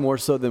much more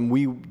so than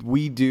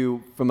we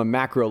do from a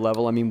macro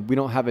level. I mean, we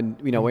don't have I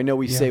know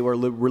we say where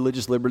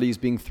religious liberty is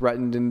being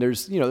threatened, and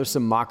there's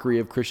some mockery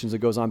of Christians that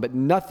goes on, but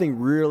nothing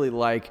really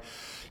like,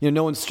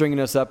 no one's stringing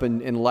us up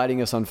and lighting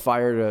us on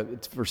fire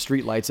for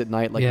street lights at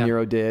night like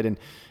Nero did, and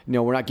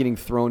we're not getting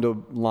thrown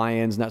to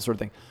lions and that sort of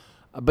thing.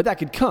 But that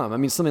could come. I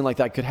mean, something like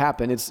that could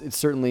happen. It's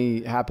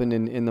certainly happened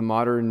in the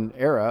modern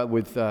era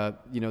with the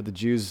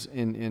Jews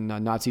in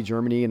Nazi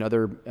Germany and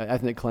other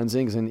ethnic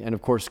cleansings, and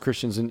of course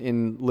Christians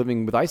in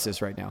living with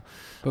ISIS right now.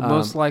 But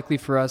most likely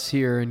for us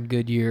here in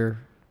Goodyear,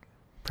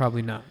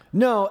 probably not.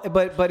 No,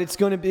 but it's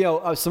going to be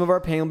some of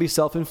our pain will be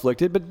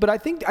self-inflicted. But I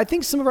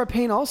think some of our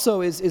pain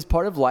also is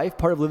part of life,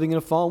 part of living in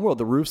a fallen world.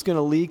 The roof's going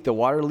to leak, the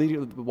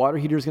water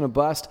heater is going to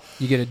bust.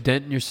 You get a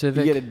dent in your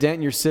Civic. You get a dent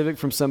in your Civic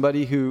from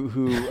somebody who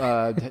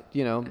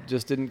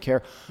just didn't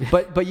care.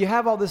 But you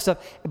have all this stuff.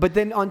 But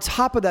then on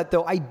top of that,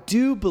 though, I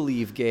do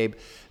believe, Gabe,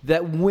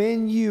 that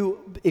when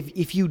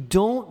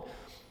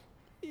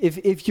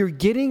if you're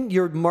getting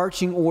your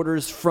marching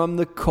orders from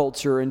the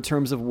culture in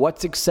terms of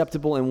what's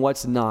acceptable and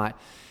what's not,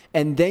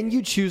 and then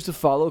you choose to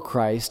follow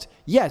Christ,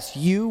 yes,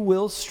 you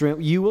will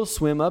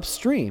swim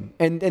upstream.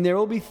 And there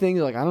will be things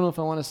like, I don't know if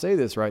I want to say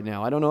this right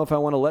now. I don't know if I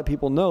want to let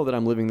people know that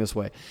I'm living this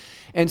way.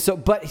 And so,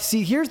 but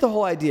see, here's the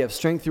whole idea of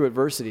strength through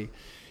adversity.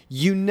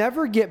 You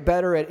never get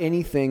better at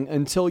anything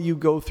until you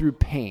go through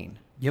pain.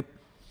 Yep.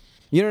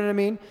 You know what I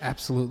mean?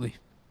 Absolutely.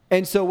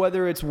 And so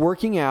whether it's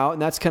working out,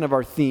 and that's kind of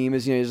our theme,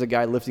 is there's a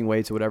guy lifting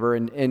weights or whatever,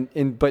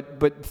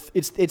 but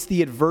it's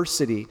the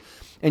adversity.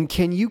 And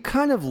can you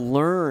kind of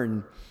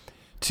learn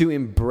to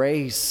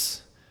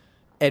embrace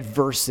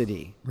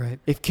adversity? Right.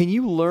 Can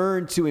you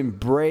learn to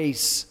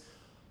embrace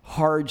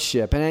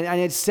hardship? And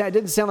it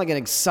didn't sound like an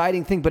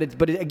exciting thing,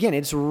 but again,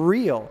 it's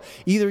real.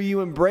 Either you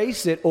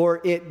embrace it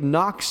or it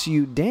knocks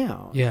you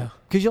down. Yeah.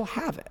 Because you'll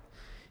have it.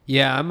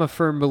 Yeah, I'm a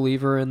firm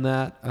believer in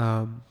that.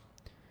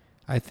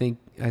 I think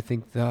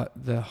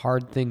the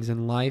hard things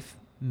in life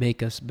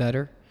make us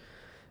better.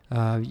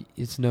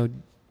 It's no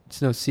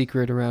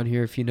secret around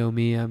here. If you know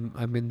me,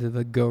 I'm into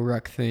the go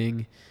ruck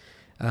thing,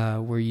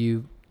 where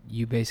you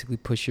basically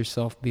push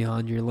yourself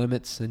beyond your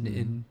limits,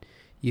 and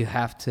you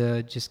have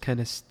to just kind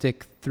of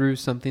stick through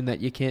something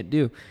that you can't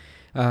do.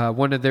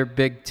 One of their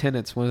big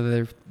tenets, one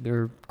of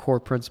their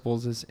core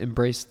principles is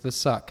embrace the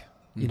suck.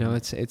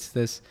 Mm-hmm. It's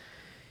this.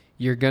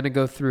 You're gonna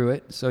go through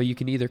it, so you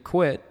can either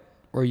quit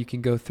or you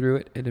can go through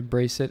it and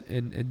embrace it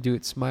and do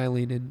it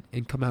smiling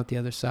and come out the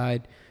other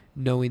side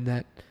knowing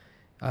that,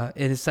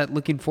 and it's that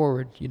looking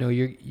forward,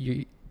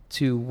 you're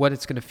to what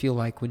it's going to feel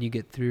like when you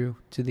get through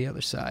to the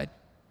other side.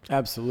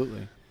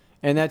 Absolutely.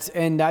 And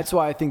that's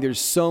why I think there's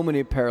so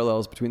many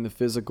parallels between the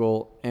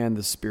physical and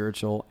the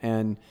spiritual.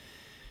 And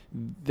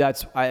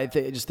I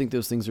just think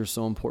those things are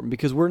so important,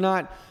 because we're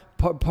not,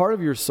 part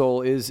of your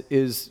soul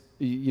is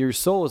your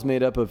soul is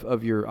made up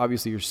of your,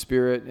 obviously your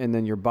spirit and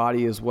then your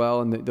body as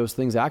well. And those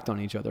things act on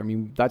each other. I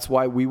mean, that's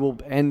why we will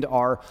end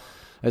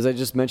as I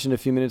just mentioned a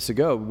few minutes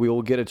ago, we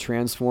will get a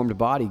transformed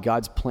body.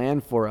 God's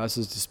plan for us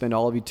is to spend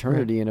all of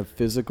eternity in a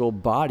physical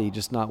body,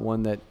 just not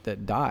one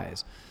that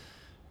dies.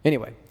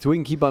 Anyway, so we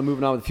can keep on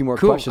moving on with a few more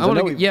questions. I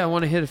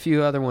want to hit a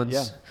few other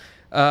ones.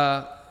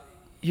 Yeah.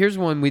 here's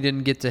one we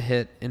didn't get to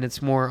hit, and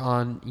it's more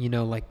on,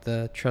 like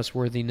the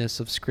trustworthiness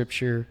of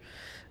Scripture,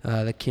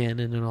 the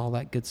canon and all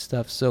that good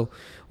stuff. So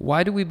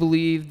why do we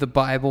believe the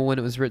Bible when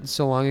it was written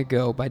so long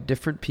ago by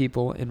different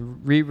people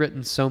and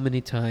rewritten so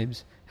many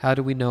times? How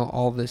do we know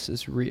all this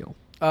is real?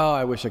 Oh,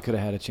 I wish I could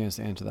have had a chance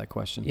to answer that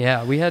question.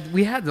 Yeah, we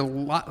had a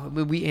lot.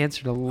 We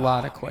answered a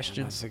lot of questions.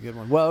 Man, that's a good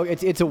one. Well,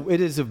 it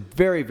is a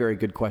very, very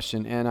good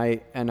question, and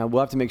I will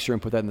have to make sure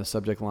and put that in the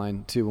subject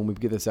line too when we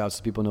get this out,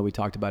 so people know we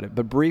talked about it.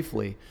 But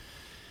briefly,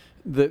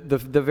 the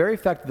very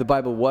fact that the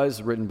Bible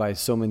was written by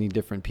so many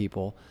different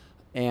people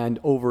and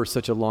over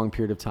such a long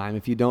period of time.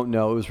 If you don't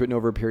know, it was written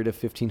over a period of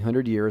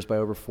 1,500 years by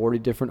over 40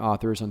 different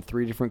authors on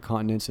 3 different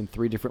continents in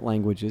 3 different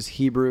languages: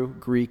 Hebrew,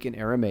 Greek, and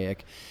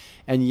Aramaic.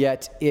 And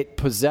yet it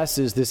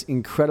possesses this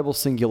incredible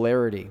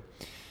singularity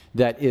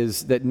that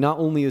not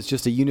only is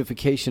just a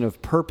unification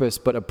of purpose,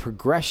 but a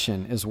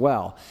progression as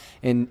well.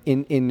 And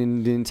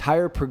in the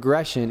entire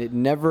progression, it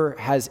never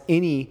has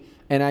any,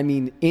 and I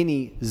mean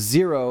any,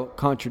 zero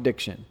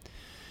contradiction.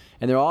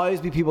 And there'll always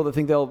be people that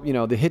think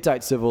the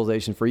Hittite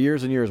civilization for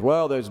years and years,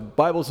 well,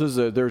 Bible says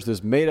there's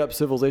this made-up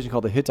civilization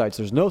called the Hittites.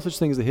 There's no such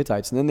thing as the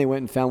Hittites. And then they went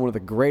and found one of the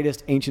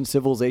greatest ancient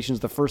civilizations,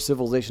 the first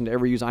civilization to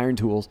ever use iron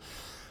tools,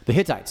 the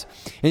Hittites.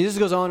 And it just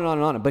goes on and on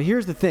and on. But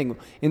here's the thing.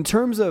 In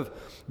terms of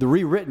the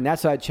rewritten,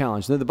 that's what I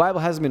challenge. The Bible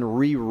hasn't been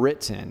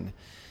rewritten.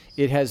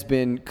 It has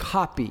been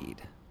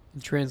copied.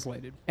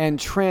 And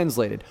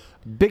translated.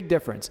 Big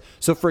difference.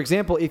 So, for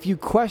example, if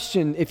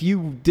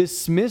you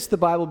dismiss the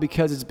Bible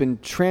because it's been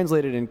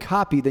translated and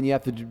copied, then you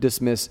have to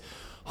dismiss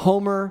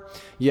Homer.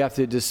 You have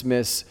to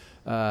dismiss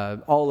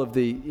all of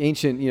the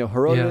ancient,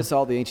 Herodotus,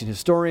 all the ancient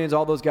historians,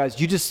 all those guys.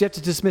 You just have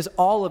to dismiss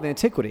all of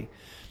antiquity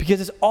because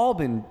it's all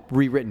been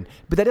rewritten.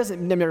 But that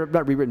doesn't,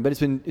 not rewritten, but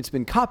it's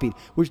been copied.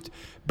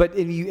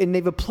 And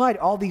they've applied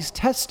all these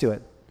tests to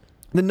it.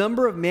 The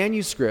number of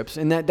manuscripts,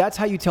 and that's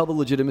how you tell the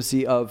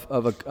legitimacy of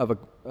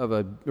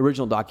a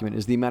original document,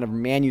 is the amount of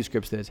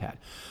manuscripts that it's had.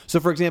 So,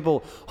 for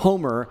example,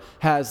 Homer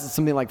has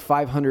something like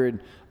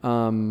 500,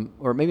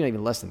 or maybe not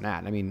even less than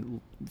that. I mean,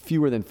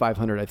 fewer than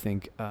 500, I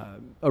think,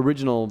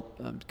 original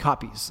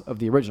copies of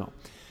the original.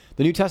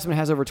 The New Testament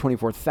has over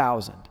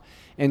 24,000.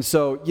 And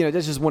so,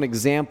 that's just one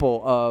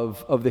example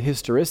of the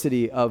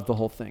historicity of the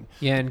whole thing.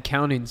 Yeah, and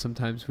counting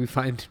sometimes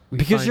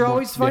because you're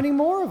always finding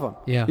more of them.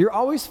 Yeah. You're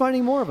always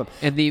finding more of them.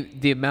 And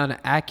the amount of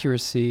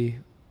accuracy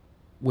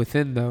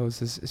within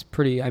those is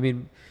pretty,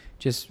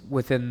 just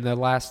within the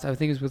last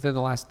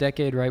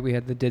decade, right? We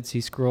had the Dead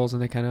Sea Scrolls,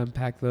 and they kind of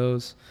unpacked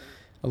those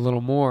a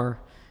little more.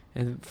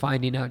 And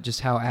finding out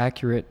just how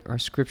accurate our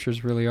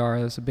scriptures really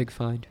are, that's a big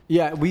find.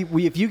 Yeah,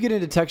 we if you get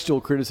into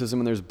textual criticism,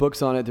 and there's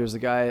books on it, there's a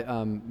guy,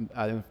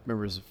 I don't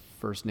remember his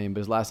first name, but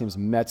his last name is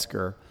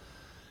Metzger.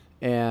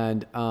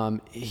 And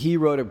he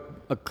wrote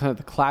a kind of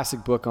the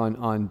classic book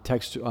on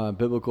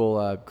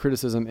biblical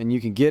criticism, and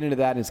you can get into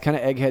that, and it's kind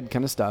of egghead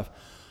kind of stuff.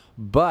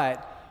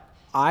 But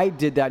I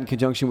did that in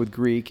conjunction with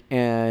Greek,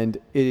 and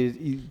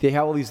they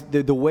have all these,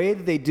 the way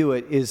that they do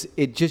it is,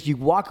 you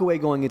walk away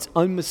going, it's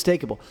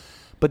unmistakable.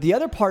 But the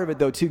other part of it,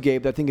 though, too,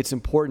 Gabe, that I think it's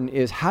important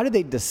is how do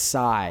they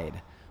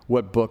decide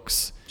what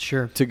books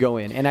to go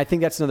in? And I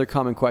think that's another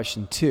common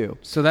question, too.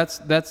 So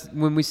that's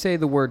when we say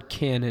the word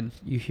canon,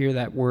 you hear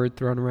that word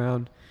thrown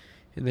around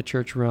in the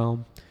church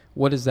realm.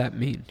 What does that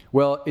mean?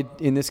 Well,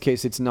 in this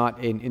case, it's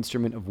not an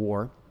instrument of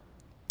war.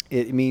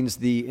 It means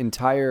the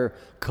entire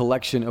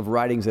collection of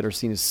writings that are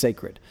seen as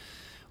sacred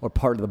or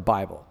part of the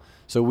Bible.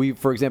 So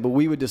for example,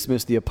 we would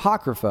dismiss the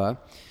Apocrypha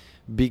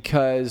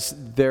because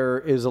there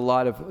is a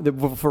lot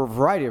of, for a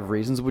variety of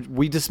reasons,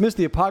 we dismiss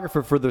the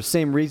Apocrypha for the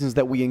same reasons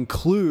that we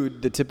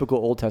include the typical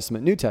Old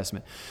Testament, New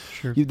Testament.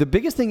 Sure. The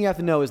biggest thing you have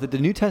to know is that the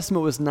New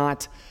Testament was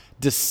not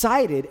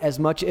decided as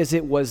much as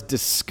it was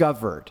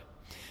discovered.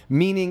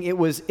 Meaning it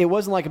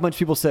wasn't like a bunch of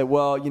people said,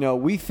 well,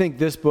 we think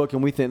this book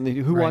and we think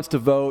who wants to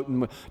vote.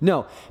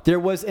 No, there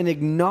was an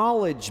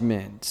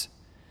acknowledgement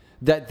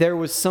that there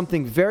was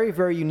something very,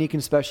 very unique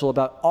and special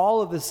about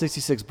all of the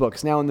 66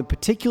 books. Now, in the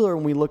particular,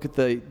 when we look at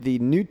the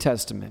New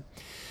Testament,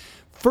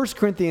 1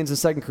 Corinthians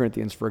and 2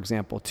 Corinthians, for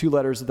example, 2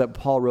 letters that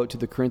Paul wrote to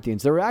the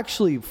Corinthians. There were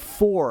actually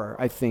 4,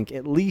 I think,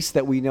 at least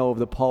that we know of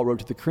that Paul wrote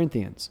to the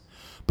Corinthians.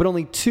 But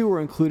only 2 were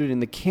included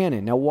in the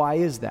canon. Now, why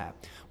is that?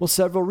 Well,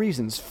 several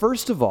reasons.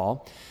 First of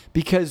all,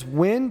 because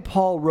when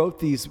Paul wrote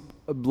these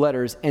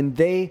letters and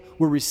they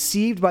were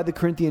received by the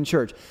Corinthian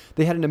church,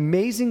 they had an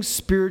amazing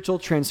spiritual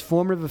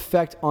transformative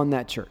effect on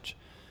that church.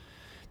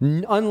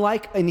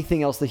 Unlike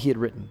anything else that he had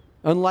written.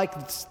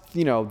 Unlike,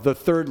 the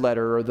 3rd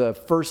letter or the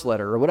 1st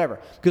letter or whatever.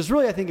 Because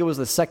really I think it was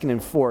the 2nd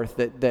and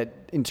 4th that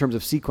in terms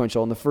of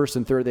sequential, and the 1st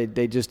and 3rd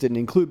they just didn't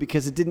include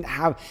because it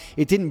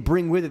didn't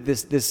bring with it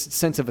this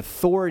sense of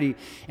authority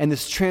and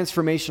this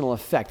transformational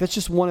effect. That's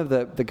just one of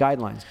the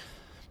guidelines.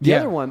 The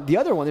other one,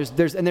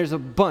 there's a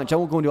bunch. I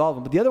won't go into all of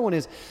them, but the other one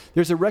is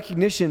there's a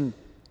recognition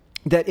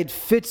that it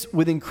fits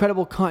with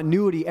incredible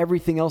continuity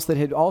everything else that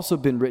had also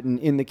been written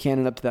in the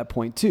canon up to that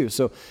point too.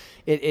 So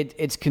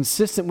it's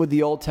consistent with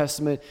the Old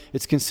Testament.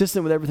 It's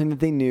consistent with everything that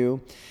they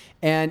knew.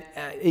 And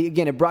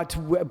again, it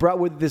brought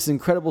with this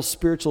incredible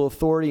spiritual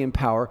authority and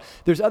power.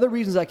 There's other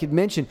reasons I could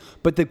mention,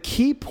 but the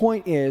key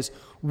point is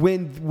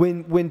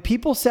when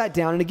people sat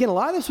down, and again, a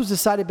lot of this was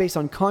decided based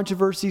on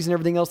controversies and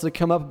everything else that had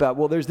come up about,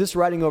 well, there's this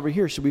writing over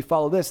here. Should we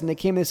follow this? And they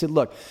came and they said,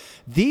 look,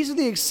 these are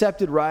the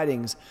accepted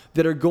writings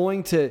that are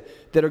going to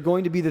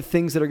be the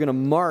things that are going to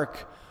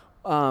mark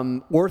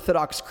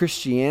Orthodox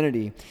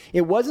Christianity.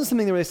 It wasn't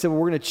something that they said, well,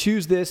 we're going to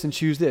choose this and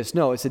choose this.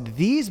 No, it said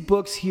these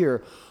books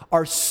here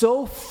are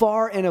so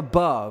far and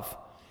above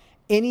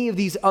any of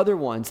these other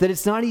ones that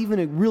it's not even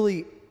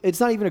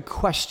a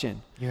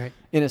question. Right.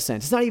 In a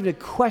sense. It's not even a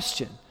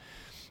question.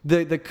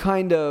 The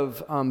kind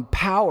of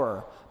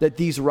power that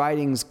these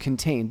writings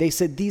contain. They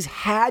said these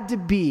had to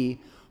be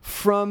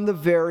from the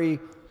very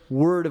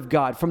Word of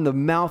God, from the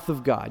mouth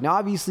of God. Now,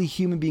 obviously,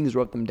 human beings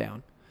wrote them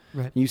down.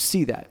 Right. You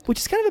see that, which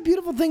is kind of a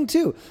beautiful thing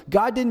too.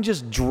 God didn't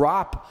just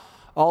drop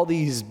all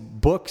these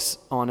books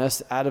on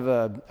us out of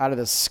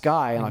the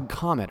sky on a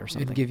comet or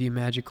something. And give you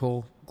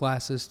magical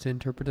glasses to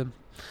interpret them.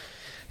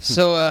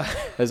 So,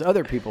 as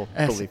other people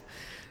believe.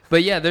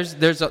 But yeah,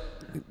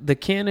 the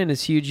canon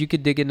is huge. You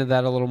could dig into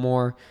that a little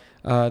more.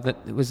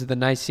 Was it the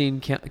Nicene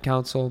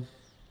Council?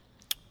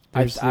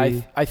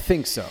 I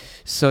think so.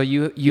 So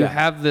you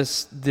have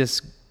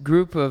this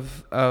group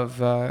of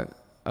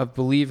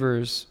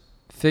believers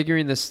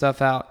figuring this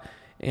stuff out,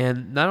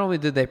 and not only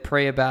did they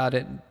pray about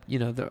it,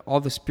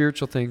 all the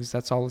spiritual things,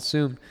 that's all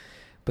assumed,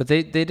 but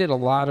they did a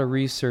lot of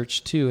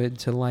research too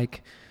into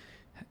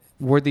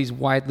were these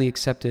widely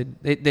accepted.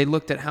 They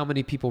looked at how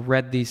many people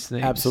read these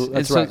things. Absolutely,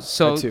 that's right.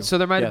 So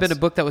there might have been a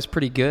book that was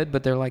pretty good,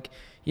 but they're like,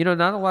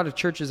 not a lot of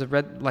churches have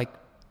read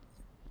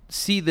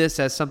see this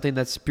as something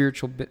that's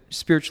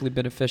spiritually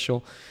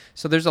beneficial.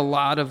 So there's a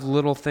lot of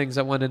little things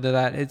that went into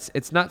that.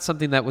 It's not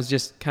something that was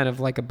just kind of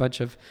like a bunch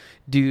of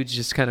dudes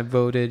just kind of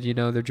voted,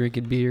 they're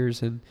drinking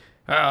beers and,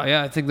 oh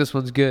yeah, I think this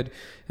one's good.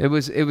 It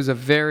was a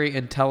very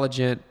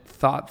intelligent,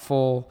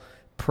 thoughtful,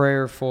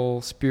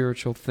 prayerful,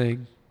 spiritual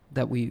thing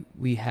that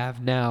we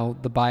have now,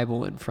 the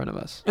Bible in front of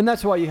us. And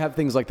that's why you have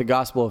things like the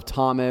Gospel of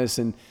Thomas,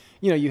 and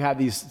you have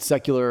these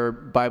secular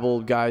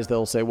Bible guys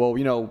that'll say, well,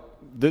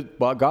 the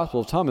Gospel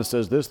of Thomas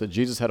says this, that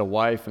Jesus had a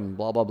wife and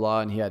blah, blah,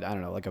 blah. And he had, I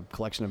don't know, like a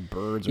collection of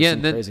birds or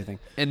some crazy thing.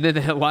 And then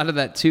a lot of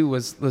that too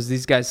was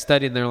these guys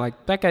studying. They're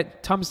like, that guy,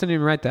 Thomas didn't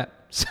even write that.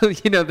 So,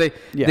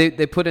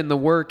 they put in the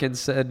work and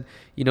said,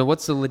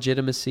 what's the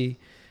legitimacy?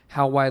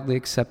 How widely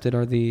accepted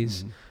are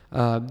these?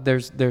 Mm-hmm.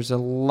 There's a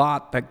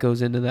lot that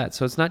goes into that.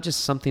 So it's not just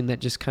something that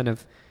just kind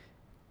of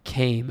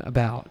came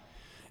about.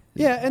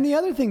 Yeah. And the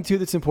other thing too,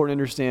 that's important to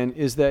understand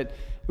is that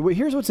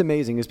here's what's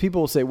amazing is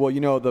people will say,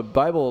 well, the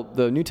Bible,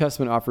 the New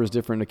Testament offers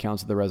different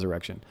accounts of the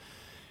resurrection.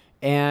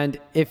 And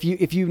if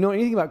you know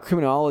anything about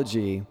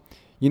criminology,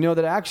 you know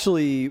that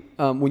actually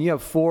when you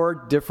have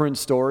 4 different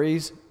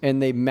stories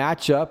and they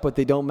match up, but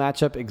they don't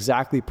match up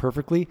exactly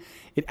perfectly,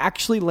 it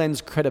actually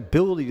lends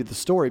credibility to the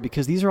story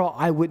because these are all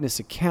eyewitness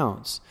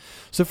accounts.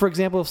 So for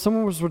example, if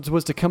someone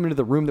was to come into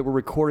the room that we're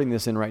recording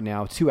this in right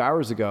now 2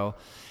 hours ago,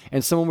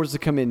 and someone was to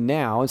come in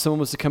now, and someone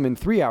was to come in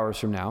 3 hours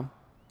from now,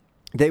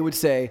 they would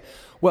say,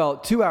 well,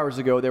 2 hours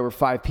ago, there were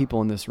 5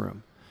 people in this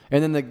room.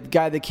 And then the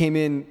guy that came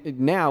in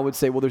now would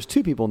say, well, there's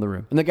 2 people in the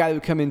room. And the guy that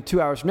would come in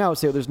 2 hours from now would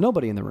say, well, there's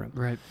nobody in the room.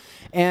 Right.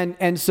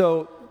 And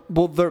so,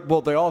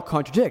 they all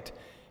contradict.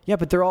 Yeah,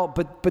 but they're all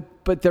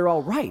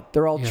right.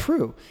 They're all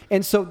true.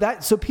 And so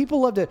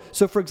people love to,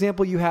 so for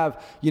example, you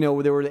have, there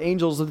were the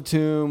angels of the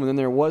tomb, and then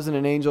there wasn't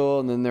an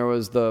angel, and then there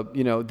was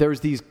there's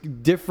these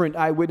different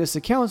eyewitness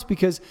accounts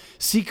because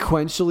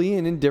sequentially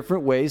and in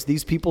different ways,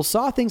 these people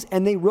saw things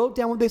and they wrote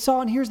down what they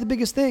saw. And here's the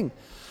biggest thing.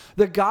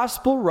 The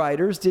gospel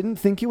writers didn't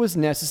think it was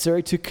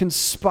necessary to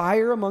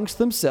conspire amongst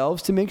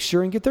themselves to make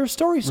sure and get their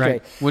story straight.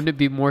 Right. Wouldn't it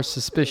be more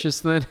suspicious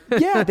then?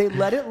 Yeah, they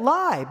let it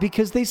lie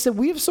because they said,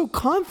 we are so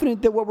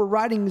confident that what we're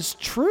writing is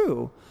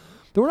true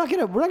that we're not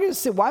gonna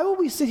say, why would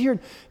we sit here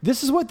and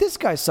this is what this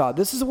guy saw,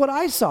 this is what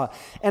I saw,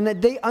 and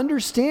that they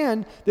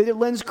understand that it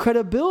lends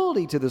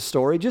credibility to the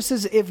story. Just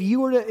as if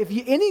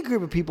any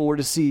group of people were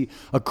to see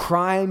a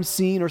crime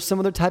scene or some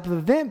other type of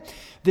event,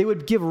 they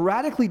would give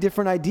radically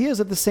different ideas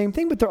of the same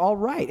thing, but they're all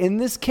right. In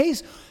this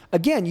case,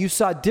 again, you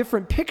saw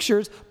different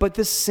pictures, but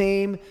the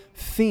same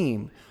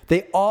theme.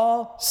 They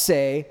all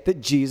say that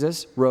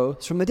Jesus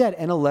rose from the dead,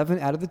 and 11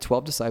 out of the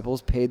 12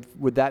 disciples paid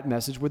with that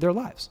message with their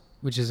lives.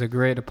 Which is a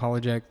great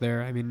apologetic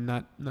there. I mean,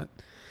 not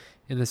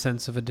in the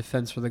sense of a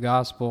defense for the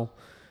gospel.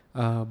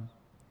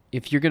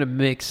 If you're going to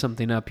make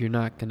something up, you're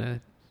not going to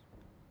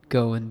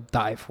go and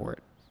die for it.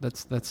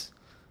 That's.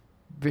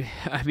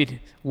 I mean,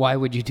 why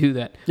would you do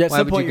that? Yeah, at why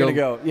some point you're going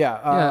to go,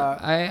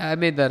 I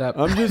made that up.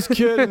 I'm just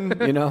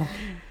kidding,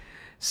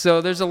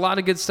 So there's a lot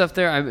of good stuff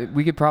there.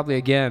 We could probably,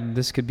 again,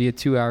 this could be a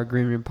 2-hour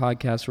Green Room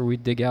podcast where we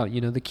dig out,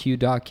 the Q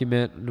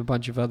document and a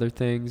bunch of other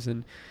things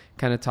and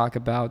kind of talk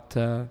about,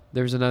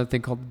 there's another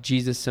thing called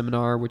Jesus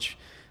Seminar, which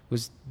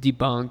was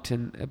debunked,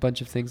 and a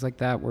bunch of things like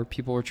that, where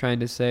people were trying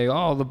to say,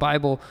 oh, the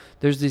Bible,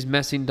 there's these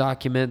missing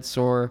documents,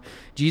 or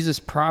Jesus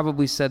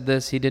probably said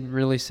this, he didn't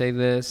really say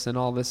this, and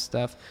all this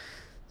stuff.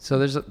 So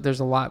there's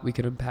a lot we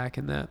could unpack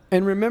in that.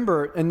 And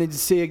remember, and then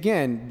see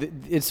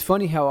again, it's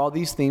funny how all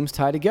these themes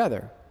tie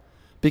together.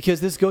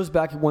 Because this goes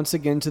back once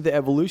again to the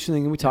evolution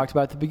thing we talked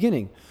about at the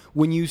beginning.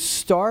 When you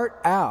start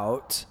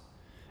out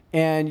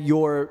and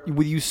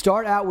you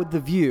start out with the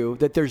view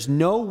that there's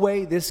no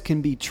way this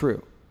can be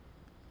true,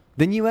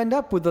 then you end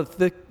up with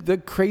the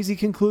crazy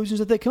conclusions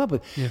that they come up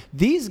with. Yeah.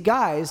 These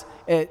guys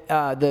at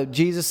the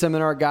Jesus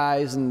Seminar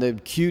guys and the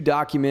Q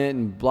document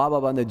and blah,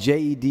 blah, blah, and the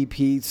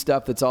JEDP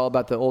stuff that's all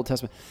about the Old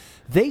Testament,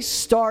 they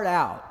start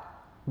out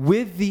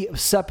with the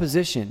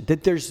supposition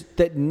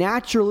that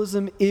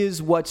naturalism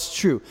is what's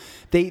true.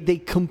 They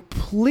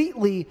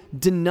completely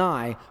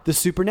deny the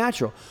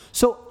supernatural.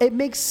 So it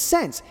makes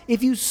sense.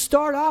 If you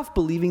start off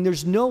believing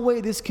there's no way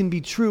this can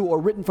be true or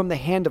written from the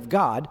hand of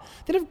God,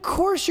 then of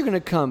course you're going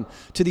to come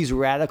to these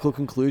radical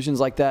conclusions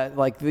like that,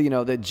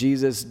 that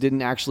Jesus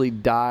didn't actually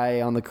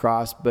die on the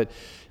cross, but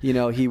he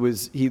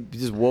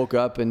just woke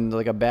up and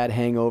like a bad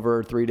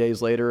hangover 3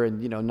 days later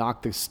and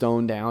knocked the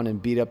stone down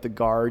and beat up the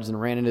guards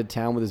and ran into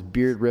town with his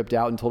beard ripped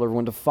out and told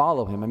everyone to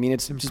follow him. I mean,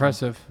 it's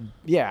impressive.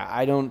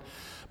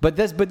 But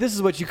this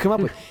is what you come up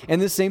with.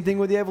 And the same thing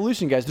with the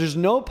evolution guys. There's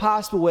no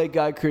possible way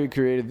God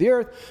created the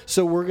earth,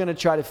 so we're going to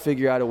try to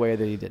figure out a way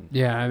that he didn't.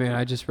 Yeah, I mean,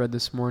 I just read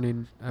this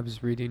morning, I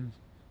was reading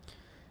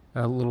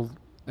a little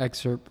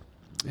excerpt,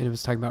 and it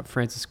was talking about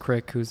Francis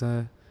Crick, who's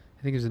I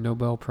think he was a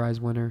Nobel Prize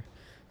winner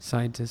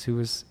scientist,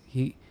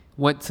 he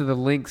went to the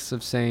lengths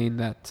of saying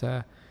that,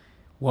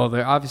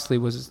 there obviously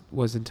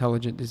was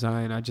intelligent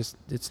design.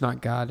 It's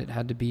not God. It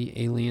had to be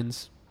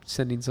aliens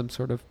sending some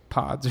sort of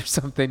pods or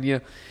something,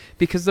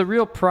 because the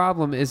real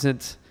problem is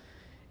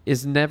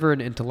never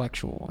an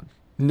intellectual one.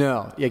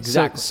 No,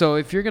 exactly. So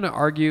if you're going to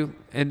argue,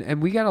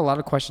 and we got a lot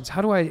of questions,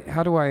 how do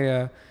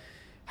I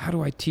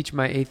teach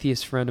my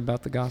atheist friend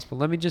about the gospel?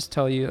 Let me just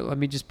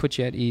put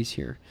you at ease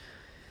here.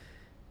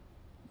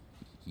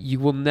 You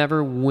will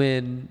never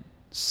win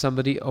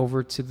somebody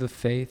over to the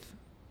faith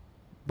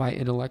by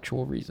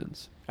intellectual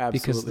reasons. Absolutely.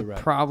 Because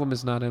the problem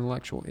is not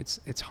intellectual,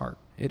 it's heart.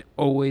 It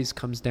always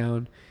comes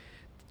down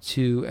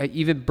to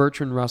even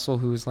Bertrand Russell,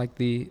 who was like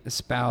the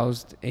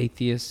espoused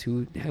atheist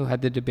who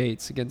had the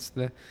debates against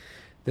the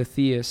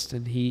theist,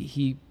 and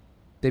he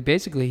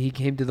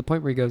came to the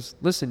point where he goes,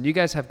 listen, you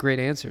guys have great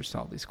answers to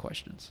all these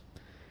questions.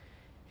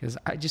 Because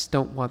I just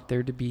don't want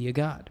there to be a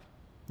God.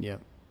 Yeah.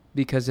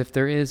 Because if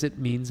there is, it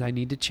means I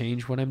need to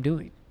change what I'm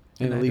doing.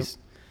 And at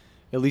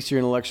least you're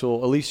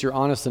intellectual, at least you're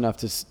honest enough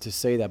to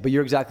say that. But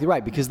you're exactly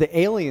right, because the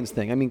aliens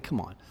thing, I mean, come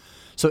on.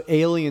 So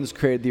aliens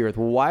created the earth.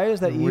 Well, why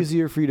is that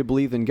easier for you to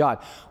believe than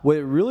God? What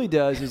it really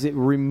does is it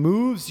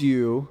removes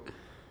you,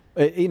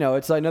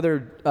 it's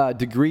another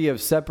degree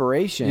of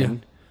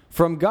separation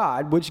from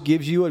God, which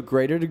gives you a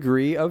greater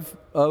degree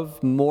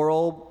of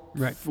moral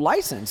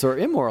license or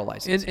immoral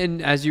license.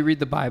 And as you read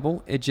the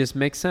Bible, it just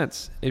makes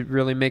sense. It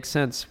really makes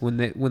sense. When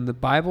the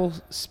Bible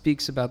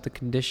speaks about the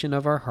condition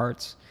of our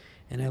hearts,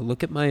 and I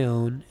look at my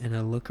own, and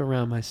I look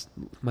around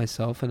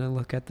myself, and I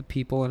look at the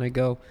people, and I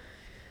go,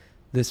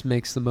 this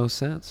makes the most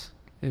sense.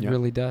 It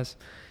really does.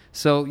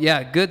 So,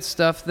 good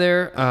stuff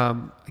there.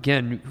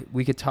 Again,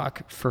 we could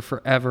talk for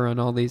forever on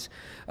all these.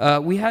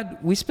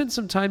 We spent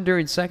some time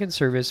during second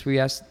service.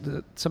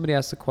 Somebody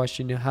asked the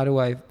question, how do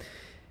I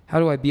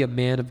be a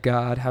man of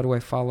God? How do I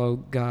follow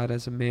God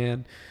as a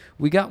man?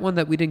 We got one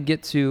that we didn't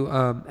get to.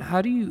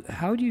 How do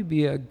you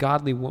be a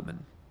godly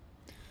woman?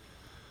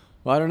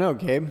 Well, I don't know,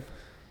 Gabe.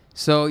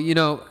 So,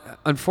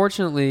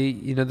 unfortunately,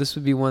 this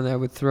would be one that I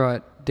would throw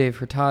at Dave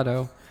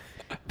Hurtado.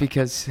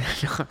 Because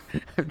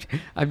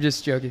I'm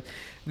just joking.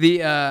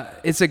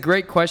 It's a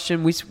great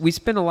question. We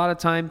spend a lot of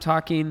time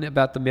talking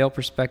about the male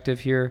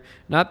perspective here,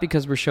 not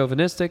because we're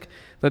chauvinistic,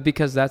 but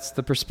because that's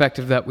the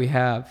perspective that we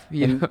have.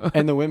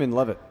 And the women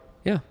love it.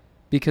 Yeah,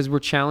 because we're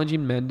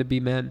challenging men to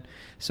be men.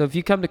 So if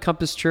you come to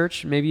Compass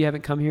Church, maybe you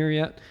haven't come here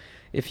yet.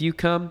 If you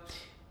come,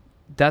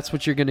 that's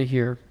what you're going to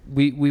hear.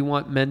 We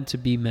want men to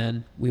be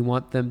men. We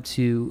want them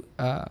to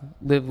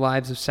live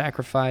lives of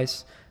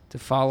sacrifice, to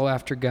follow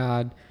after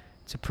God,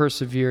 to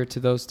persevere, to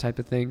those type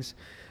of things.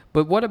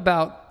 But what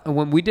about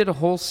when we did a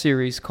whole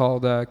series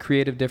called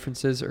Creative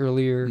Differences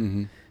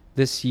earlier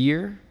this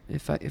year,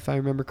 if I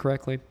remember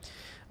correctly,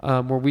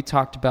 where we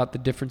talked about the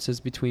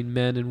differences between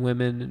men and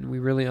women, and we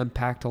really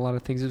unpacked a lot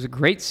of things. It was a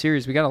great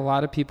series. We got a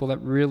lot of people that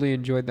really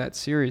enjoyed that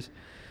series.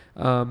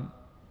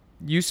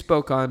 You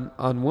spoke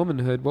on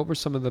womanhood. What were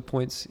some of the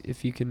points,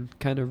 if you can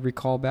kind of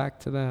recall back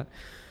to that?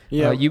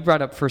 Yeah, you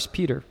brought up 1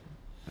 Peter,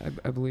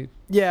 I believe.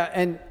 Yeah,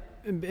 and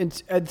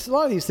it's a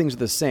lot of these things are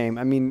the same.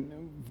 I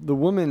mean, the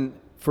woman,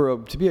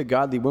 to be a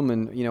godly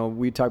woman,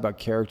 we talk about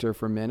character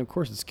for men. Of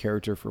course, it's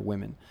character for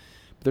women.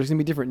 But there's going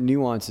to be different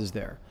nuances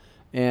there.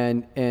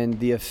 And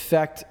the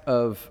effect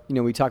of,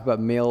 we talk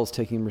about males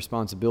taking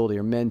responsibility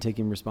or men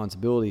taking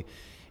responsibility.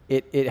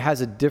 it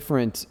has a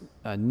different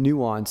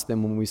nuance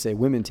than when we say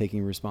women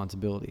taking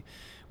responsibility.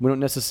 We don't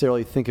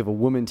necessarily think of a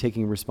woman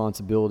taking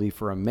responsibility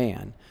for a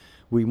man.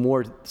 We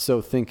more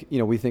so think,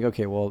 we think,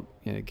 okay, well,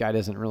 a guy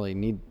doesn't really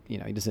need, he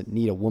doesn't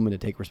need a woman to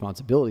take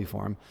responsibility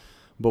for him.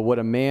 But what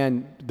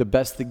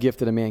the gift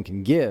that a man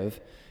can give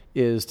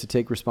is to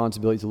take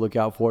responsibility, to look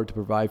out for, to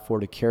provide for,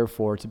 to care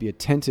for, to be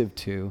attentive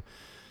to,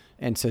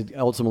 and to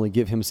ultimately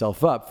give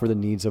himself up for the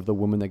needs of the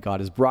woman that God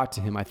has brought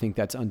to him. I think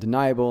that's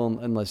undeniable,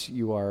 unless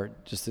you are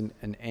just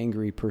an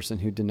angry person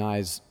who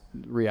denies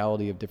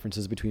reality of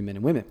differences between men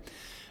and women.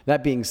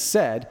 That being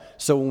said,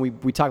 so when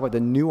we talk about the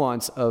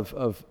nuance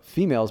of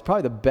females,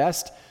 probably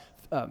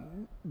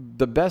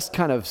the best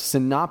kind of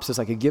synopsis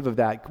I could give of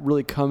that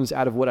really comes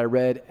out of what I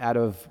read out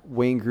of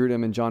Wayne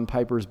Grudem and John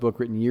Piper's book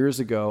written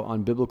years ago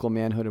on biblical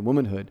manhood and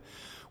womanhood,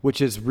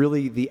 which is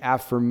really the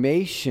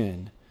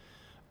affirmation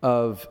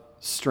of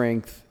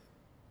strength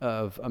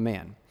of a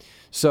man.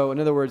 So in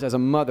other words, as a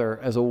mother,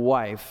 as a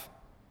wife,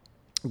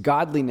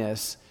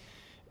 godliness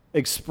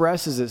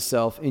expresses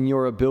itself in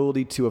your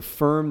ability to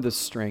affirm the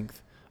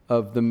strength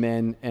of the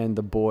men and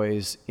the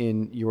boys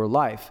in your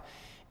life.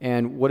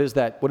 And what does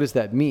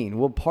that mean?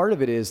 Well, part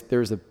of it is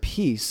there's a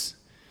peace.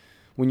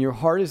 When your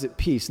heart is at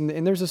peace,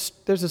 and there's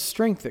a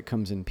strength that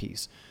comes in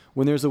peace.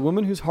 When there's a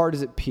woman whose heart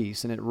is at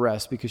peace and at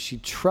rest because she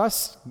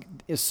trusts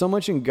so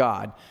much in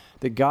God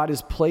that God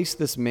has placed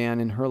this man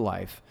in her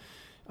life,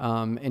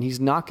 and he's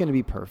not going to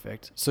be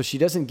perfect. So she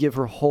gives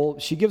her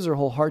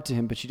whole heart to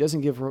him, but she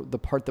doesn't give her the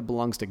part that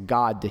belongs to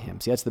God to him.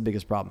 See, that's the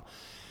biggest problem.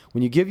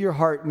 When you give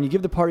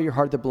the part of your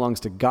heart that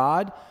belongs to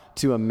God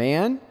to a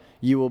man,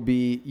 you'll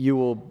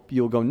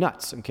go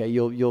nuts. Okay,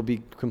 you'll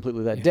be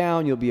completely let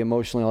down. You'll be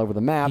emotionally all over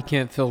the map. He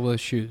can't fill those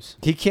shoes.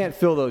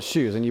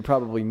 And you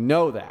probably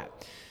know that.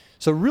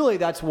 So really,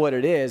 that's what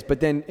it is.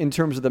 But then, in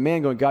terms of the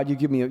man going, God, you've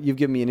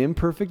given me an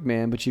imperfect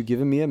man, but you've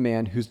given me a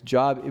man whose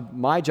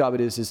my job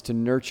is to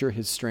nurture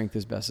his strength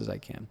as best as I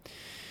can.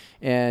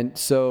 And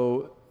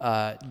so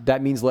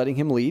that means letting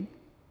him lead.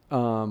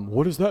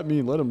 What does that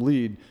mean? Let him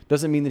lead.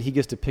 Doesn't mean that he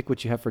gets to pick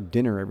what you have for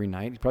dinner every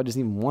night. He probably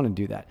doesn't even want to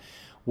do that.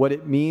 What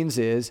it means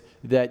is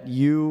that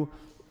you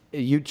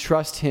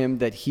trust him,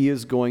 that he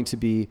is going to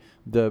be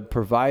the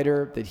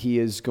provider, that he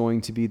is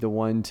going to be the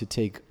one to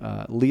take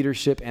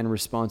leadership and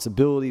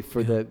responsibility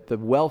for the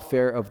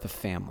welfare of the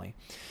family.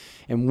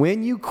 And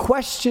when you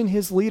question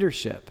his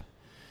leadership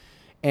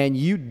and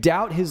you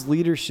doubt his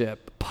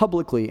leadership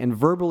publicly and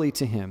verbally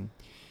to him,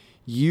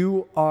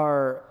 you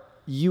are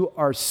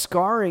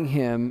scarring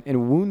him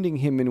and wounding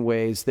him in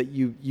ways that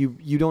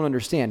you don't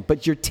understand.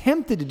 But you're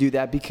tempted to do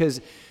that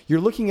because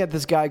you're looking at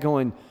this guy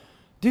going,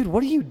 dude,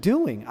 what are you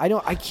doing?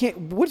 I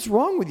can't, what's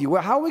wrong with you?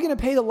 How are we going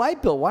to pay the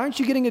light bill? Why aren't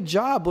you getting a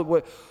job?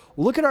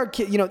 Look at our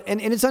kid,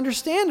 and it's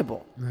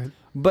understandable. Right.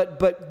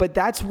 But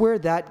that's where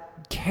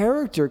that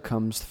character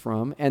comes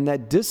from, and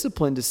that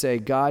discipline to say,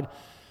 God,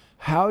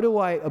 how do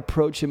I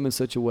approach him in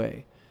such a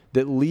way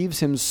that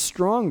leaves him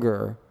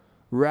stronger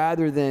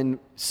rather than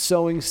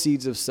sowing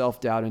seeds of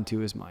self-doubt into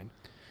his mind?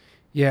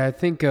 Yeah, I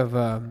think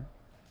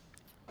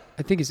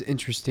it's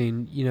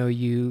interesting.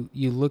 You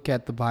look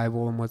at the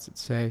Bible and what's it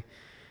say,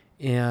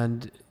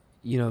 and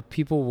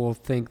people will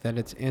think that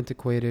it's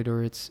antiquated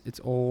or it's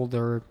old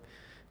or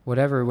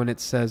whatever when it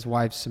says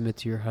wives submit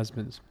to your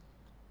husbands.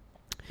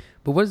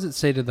 But what does it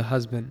say to the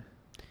husband?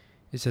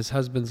 It says,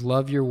 husbands,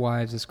 love your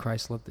wives as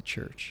Christ loved the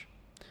church.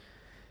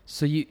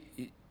 So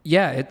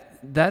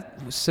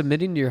that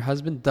submitting to your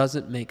husband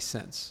doesn't make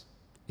sense.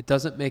 It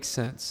doesn't make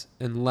sense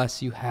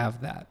unless you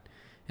have that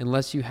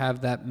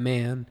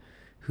man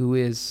who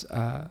is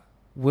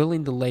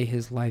willing to lay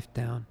his life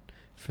down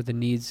for the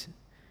needs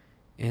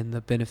and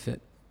the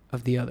benefit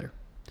of the other.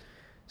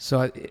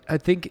 So I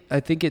think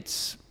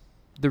it's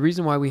the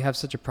reason why we have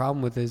such a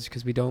problem with it is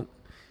because we don't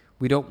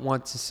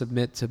want to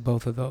submit to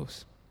both of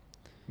those.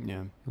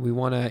 Yeah, we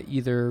want to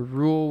either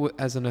rule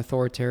as an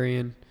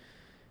authoritarian,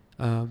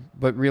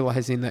 but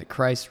realizing that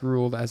Christ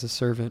ruled as a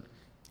servant,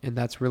 and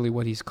that's really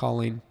what he's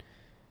calling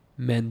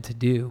men to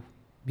do: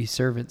 be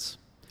servants.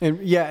 And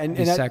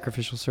be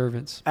sacrificial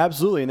servants.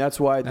 Absolutely, and that's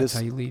why that's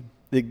how you lead.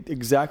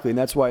 Exactly, and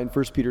that's why in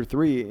 1 Peter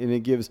 3, and it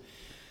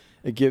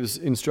gives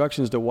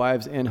instructions to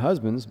wives and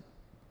husbands.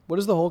 What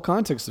is the whole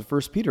context of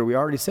 1 Peter? We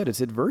already said it's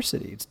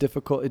adversity. It's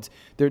difficult.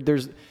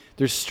 There's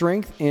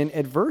strength in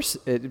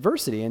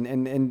adversity,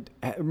 and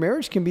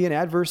marriage can be an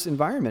adverse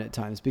environment at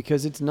times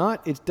because it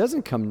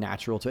doesn't come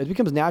natural to it. It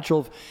becomes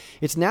natural.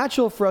 It's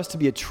natural for us to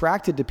be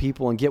attracted to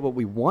people and get what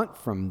we want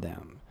from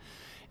them.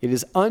 It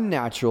is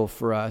unnatural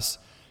for us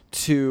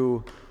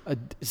to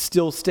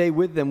still stay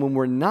with them when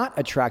we're not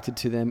attracted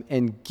to them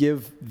and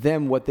give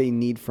them what they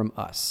need from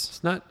us.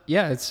 It's not.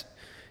 Yeah, it's.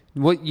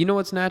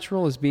 What's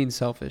natural is being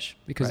selfish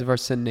because of our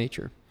sin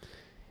nature.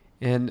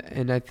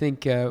 And I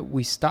think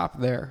we stop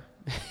there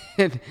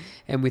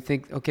and we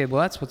think, okay,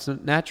 well, that's what's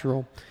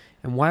natural.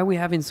 And why are we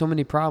having so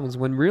many problems?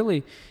 When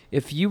really,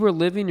 if you were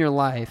living your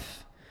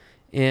life,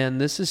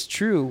 and this is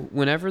true,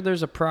 whenever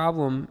there's a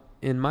problem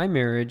in my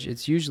marriage,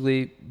 it's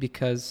usually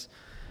because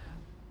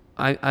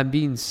I'm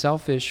being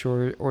selfish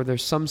or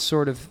there's some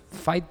sort of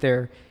fight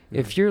there.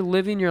 If you're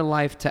living your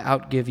life to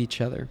outgive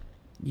each other,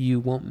 you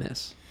won't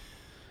miss.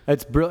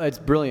 It's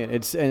brilliant.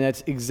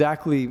 That's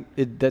exactly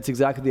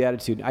the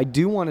attitude. I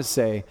do want to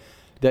say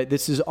that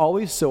this is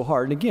always so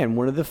hard. And again,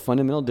 one of the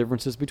fundamental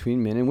differences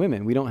between men and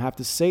women. We don't have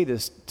to say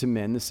this to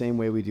men the same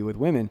way we do with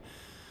women.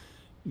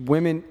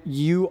 Women,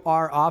 you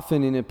are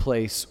often in a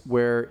place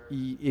where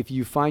if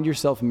you find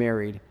yourself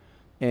married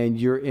and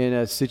you're in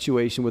a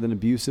situation with an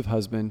abusive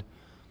husband,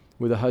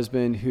 with a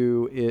husband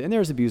who is, and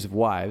there's abusive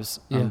wives,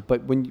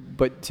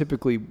 but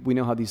typically we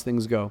know how these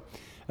things go.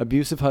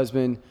 Abusive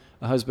husband,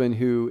 a husband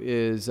who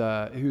is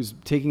who's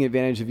taking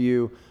advantage of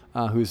you,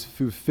 who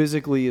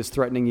physically is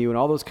threatening you, and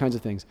all those kinds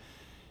of things.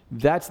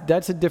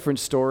 That's a different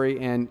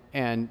story.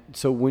 And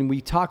so when we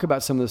talk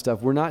about some of this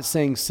stuff, we're not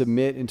saying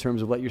submit in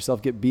terms of let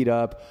yourself get beat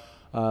up,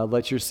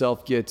 let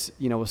yourself get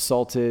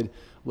assaulted,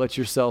 let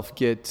yourself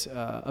get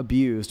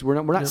abused.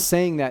 We're not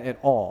saying that at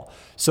all.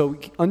 So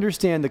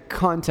understand the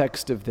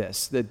context of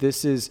this, that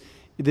this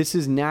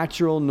is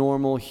natural,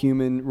 normal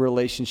human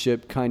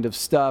relationship kind of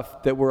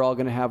stuff, that we're all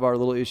going to have our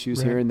little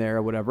issues here and there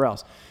or whatever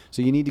else.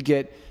 So you need to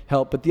get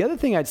help. But the other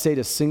thing I'd say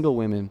to single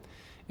women,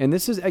 and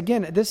this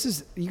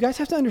is, you guys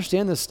have to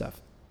understand this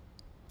stuff.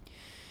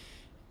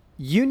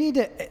 You need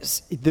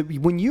to,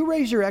 when you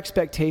raise your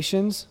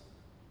expectations,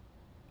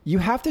 you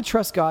have to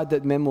trust God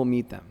that men will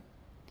meet them.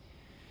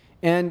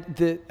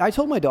 And I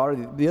told my daughter,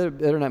 the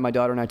other night, my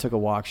daughter and I took a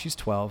walk. She's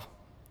 12,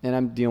 and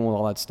I'm dealing with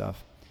all that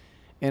stuff.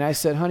 And I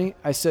said, honey,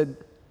 can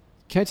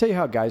I tell you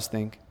how guys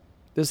think?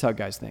 This is how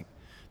guys think.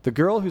 The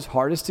girl who's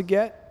hardest to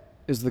get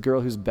is the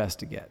girl who's best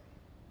to get.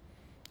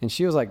 And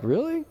she was like,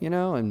 really?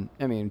 And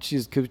I mean,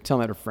 she's telling me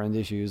about her friend's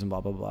issues and blah,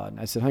 blah, blah. And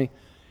I said, honey,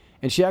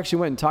 and she actually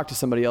went and talked to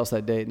somebody else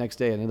next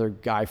day, another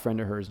guy friend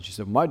of hers. And she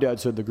said, my dad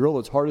said the girl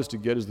that's hardest to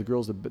get is the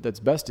girl that's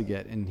best to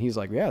get. And he's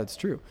like, yeah, that's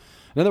true.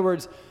 In other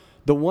words,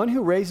 the one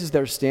who raises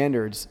their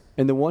standards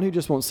and the one who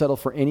just won't settle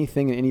for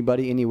anything and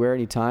anybody, anywhere,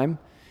 anytime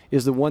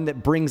is the one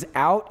that brings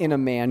out in a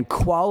man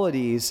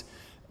qualities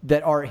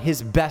that are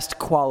his best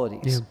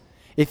qualities. Yeah.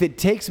 If it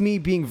takes me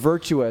being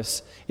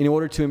virtuous in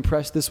order to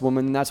impress this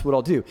woman, then that's what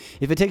I'll do.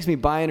 If it takes me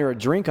buying her a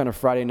drink on a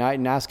Friday night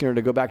and asking her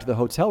to go back to the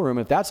hotel room,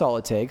 if that's all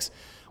it takes,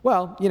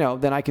 well,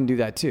 then I can do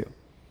that too.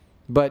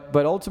 But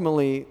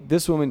ultimately,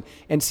 this woman,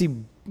 and see,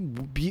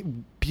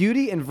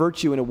 beauty and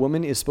virtue in a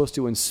woman is supposed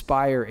to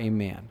inspire a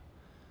man.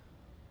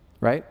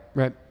 Right?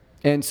 Right.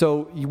 And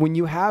so when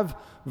you have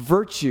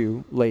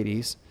virtue,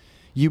 ladies,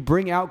 you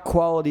bring out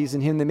qualities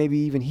in him that maybe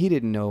even he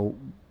didn't know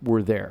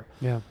were there.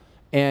 Yeah.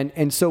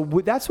 And so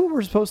that's what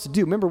we're supposed to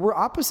do. Remember, we're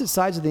opposite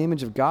sides of the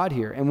image of God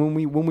here. And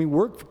when we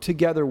work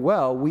together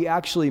well, we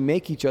actually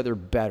make each other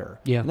better.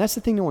 Yeah. And that's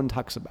the thing no one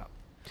talks about.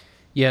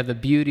 Yeah, the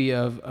beauty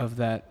of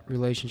that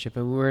relationship.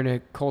 And we're in a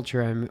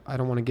culture, I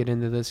don't want to get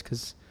into this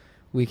because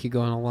we could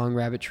go on a long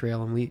rabbit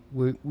trail, and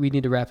we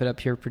need to wrap it up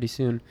here pretty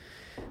soon.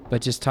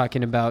 But just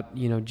talking about,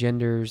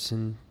 genders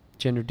and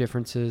gender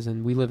differences,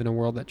 and we live in a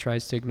world that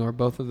tries to ignore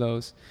both of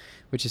those,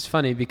 which is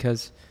funny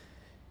because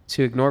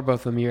to ignore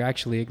both of them, you're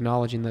actually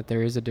acknowledging that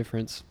there is a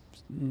difference.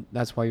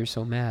 That's why you're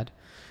so mad.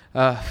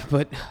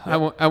 But yep.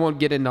 I won't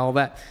get into all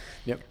that.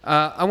 Yep.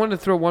 I want to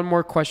throw one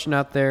more question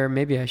out there.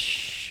 Maybe I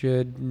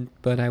should,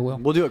 but I will.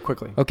 We'll do it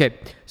quickly. Okay.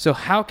 So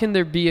how can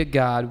there be a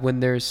God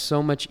when there's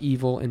so much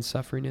evil and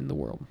suffering in the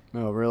world?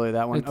 Oh, really?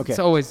 That one? Okay. It's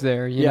always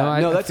there. You know?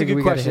 No, that's a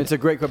good question. It's a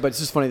great question, but it's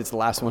just funny. That's the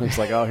last one. It's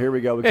like, oh, here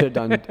we go. We could have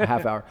done a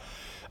half hour.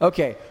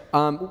 Okay.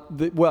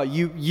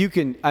 You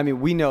can,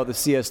 we know the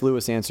C.S.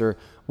 Lewis answer.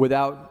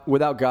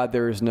 Without God,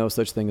 there is no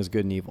such thing as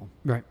good and evil.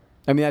 Right.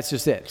 That's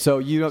just it. So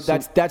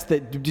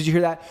did you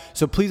hear that?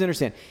 So please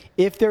understand,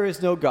 if there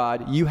is no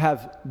God, you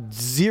have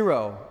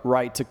zero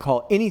right to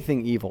call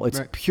anything evil. It's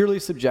purely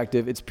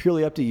subjective. It's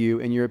purely up to you,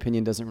 and your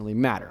opinion doesn't really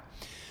matter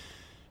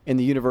in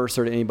the universe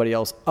or to anybody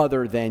else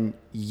other than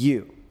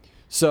you.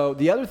 So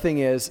the other thing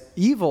is,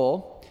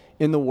 evil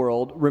in the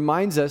world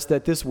reminds us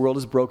that this world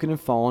is broken and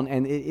fallen,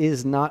 and it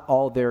is not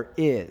all there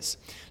is.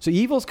 So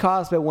evil is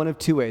caused by one of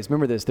two ways.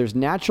 Remember this. There's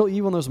natural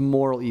evil and there's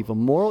moral evil.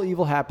 Moral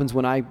evil happens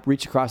when I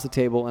reach across the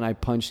table and I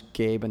punch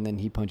Gabe and then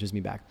he punches me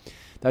back.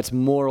 That's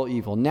moral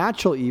evil.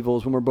 Natural evil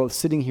is when we're both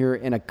sitting here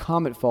and a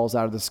comet falls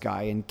out of the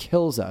sky and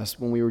kills us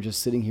when we were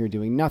just sitting here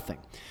doing nothing.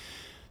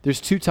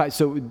 There's two types.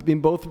 So in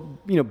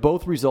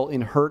both result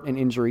in hurt and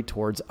injury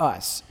towards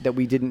us that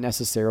we didn't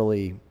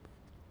necessarily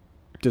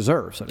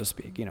deserve, so to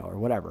speak, or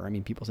whatever.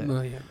 People say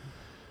that. Yeah.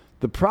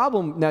 The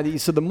problem now,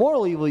 so the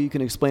moral evil you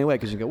can explain away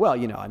because you go, well,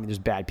 there's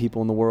bad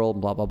people in the world,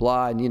 and blah blah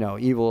blah, and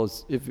evil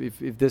is if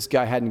this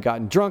guy hadn't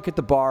gotten drunk at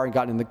the bar and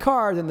gotten in the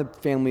car, then the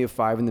family of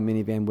 5 in the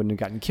minivan wouldn't have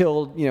gotten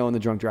killed, in the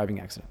drunk driving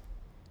accident.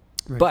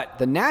 Right. But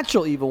the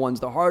natural evil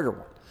one's the harder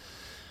one.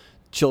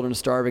 Children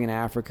starving in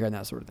Africa and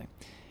that sort of thing.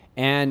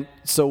 And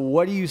so,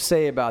 what do you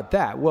say about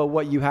that? Well,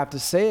 what you have to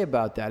say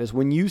about that is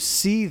when you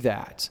see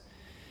that.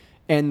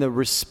 And the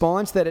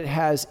response that it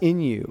has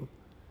in you,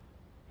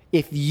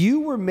 if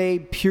you were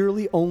made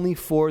purely only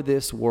for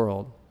this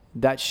world,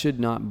 that should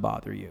not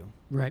bother you.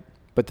 Right.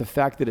 But the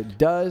fact that it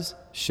does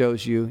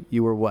shows you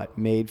were what?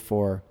 Made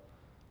for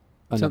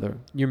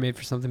You're made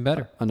for something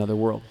better. Another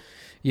world.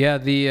 Yeah,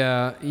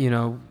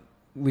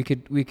 we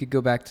could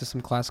go back to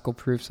some classical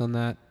proofs on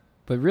that,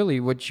 but really,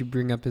 what you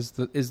bring up is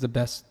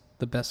the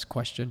best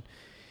question.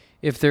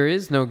 If there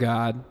is no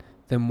God,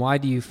 then why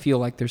do you feel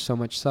like there's so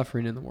much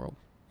suffering in the world?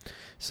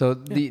 So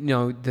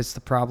that's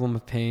the problem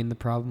of pain, the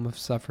problem of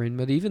suffering,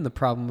 but even the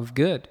problem of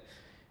good.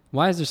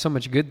 Why is there so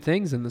much good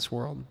things in this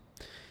world?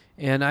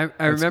 And I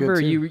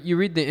remember you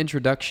read the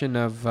introduction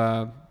of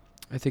I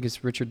think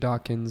it's Richard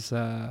Dawkins.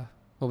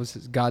 What was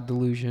his God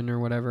Delusion or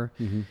whatever?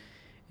 Mm-hmm.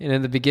 And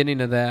in the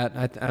beginning of that,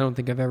 I don't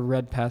think I've ever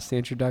read past the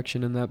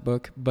introduction in that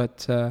book,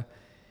 but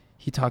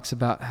he talks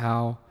about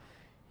how,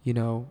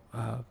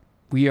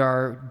 we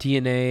are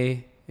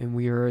DNA and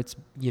we are its,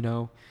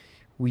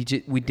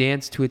 we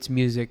dance to its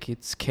music.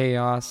 It's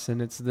chaos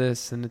and it's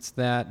this and it's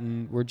that,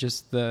 and we're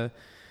just the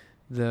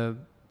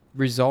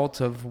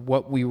result of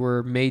what we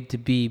were made to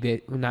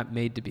be. Well, not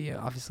made to be,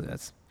 obviously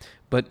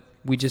but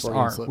we just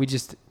are. We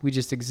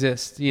just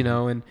exist,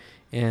 and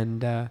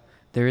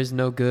there is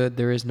no good,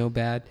 there is no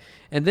bad.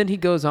 And then he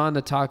goes on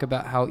to talk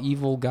about how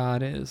evil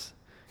God is.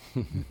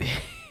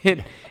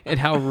 and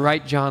how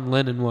right John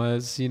Lennon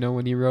was,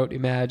 when he wrote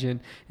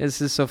Imagine. And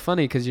this is so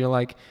funny because you're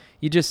like,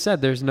 you just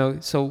said there's no,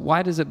 so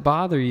why does it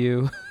bother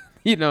you?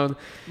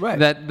 Right.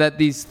 That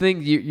these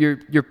things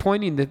you're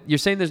pointing that you're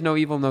saying there's no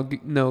evil, no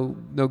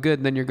good,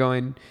 and then you're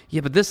going,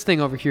 yeah, but this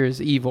thing over here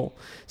is evil.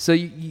 So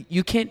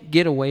you can't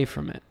get away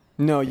from it.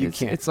 No, you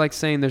can't. It's like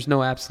saying there's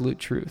no absolute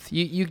truth.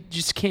 You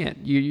just can't.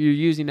 You're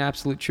using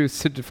absolute truth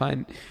to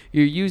define.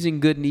 You're using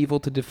good and evil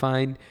to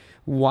define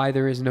why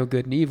there is no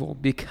good and evil,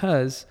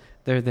 because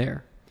they're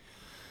there.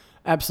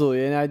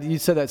 Absolutely. And you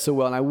said that so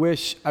well. And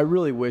I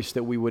really wish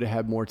that we would have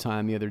had more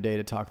time the other day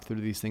to talk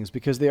through these things,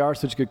 because they are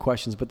such good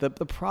questions. But the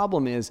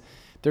problem is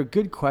they're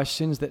good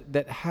questions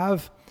that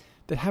have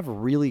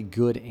really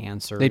good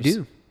answers. They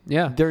do.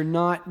 Yeah. They're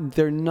not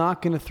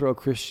going to throw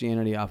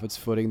Christianity off its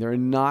footing. They're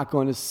not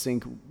going to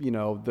sink,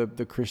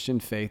 the Christian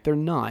faith. They're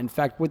not. In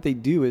fact, what they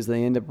do is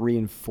they end up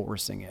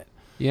reinforcing it.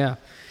 Yeah.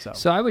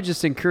 So I would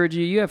just encourage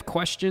you. You have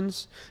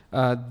questions.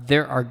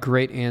 There are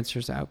great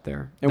answers out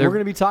there. And we're going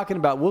to be talking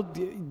about,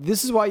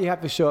 this is why you have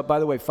to show up. By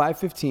the way,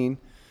 5:15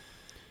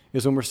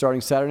 is when we're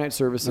starting Saturday night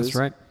services. That's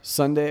right.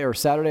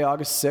 Saturday,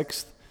 August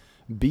 6th.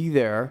 Be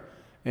there.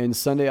 And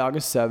Sunday,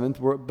 August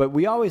 7th. But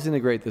we always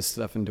integrate this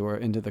stuff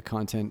into the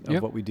content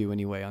of what we do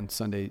anyway on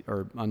Sunday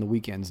or on the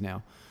weekends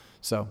now.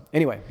 So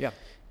anyway, yeah.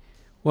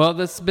 Well,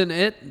 this has been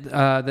it.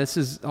 This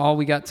is all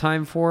we got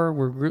time for.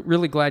 We're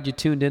really glad you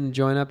tuned in and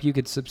joined up. You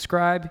could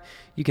subscribe.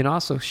 You can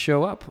also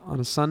show up on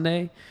a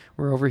Sunday.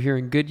 We're over here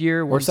in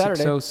Goodyear,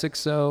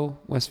 16060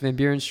 West Van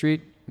Buren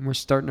Street. And we're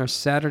starting our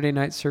Saturday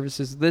night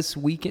services this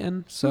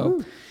weekend.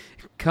 So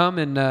come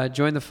and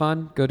join the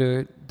fun. Go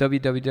to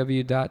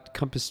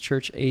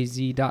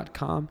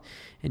www.compasschurchaz.com,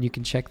 and you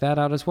can check that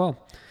out as well.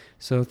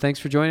 So thanks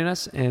for joining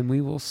us, and we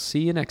will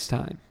see you next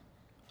time.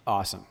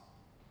 Awesome.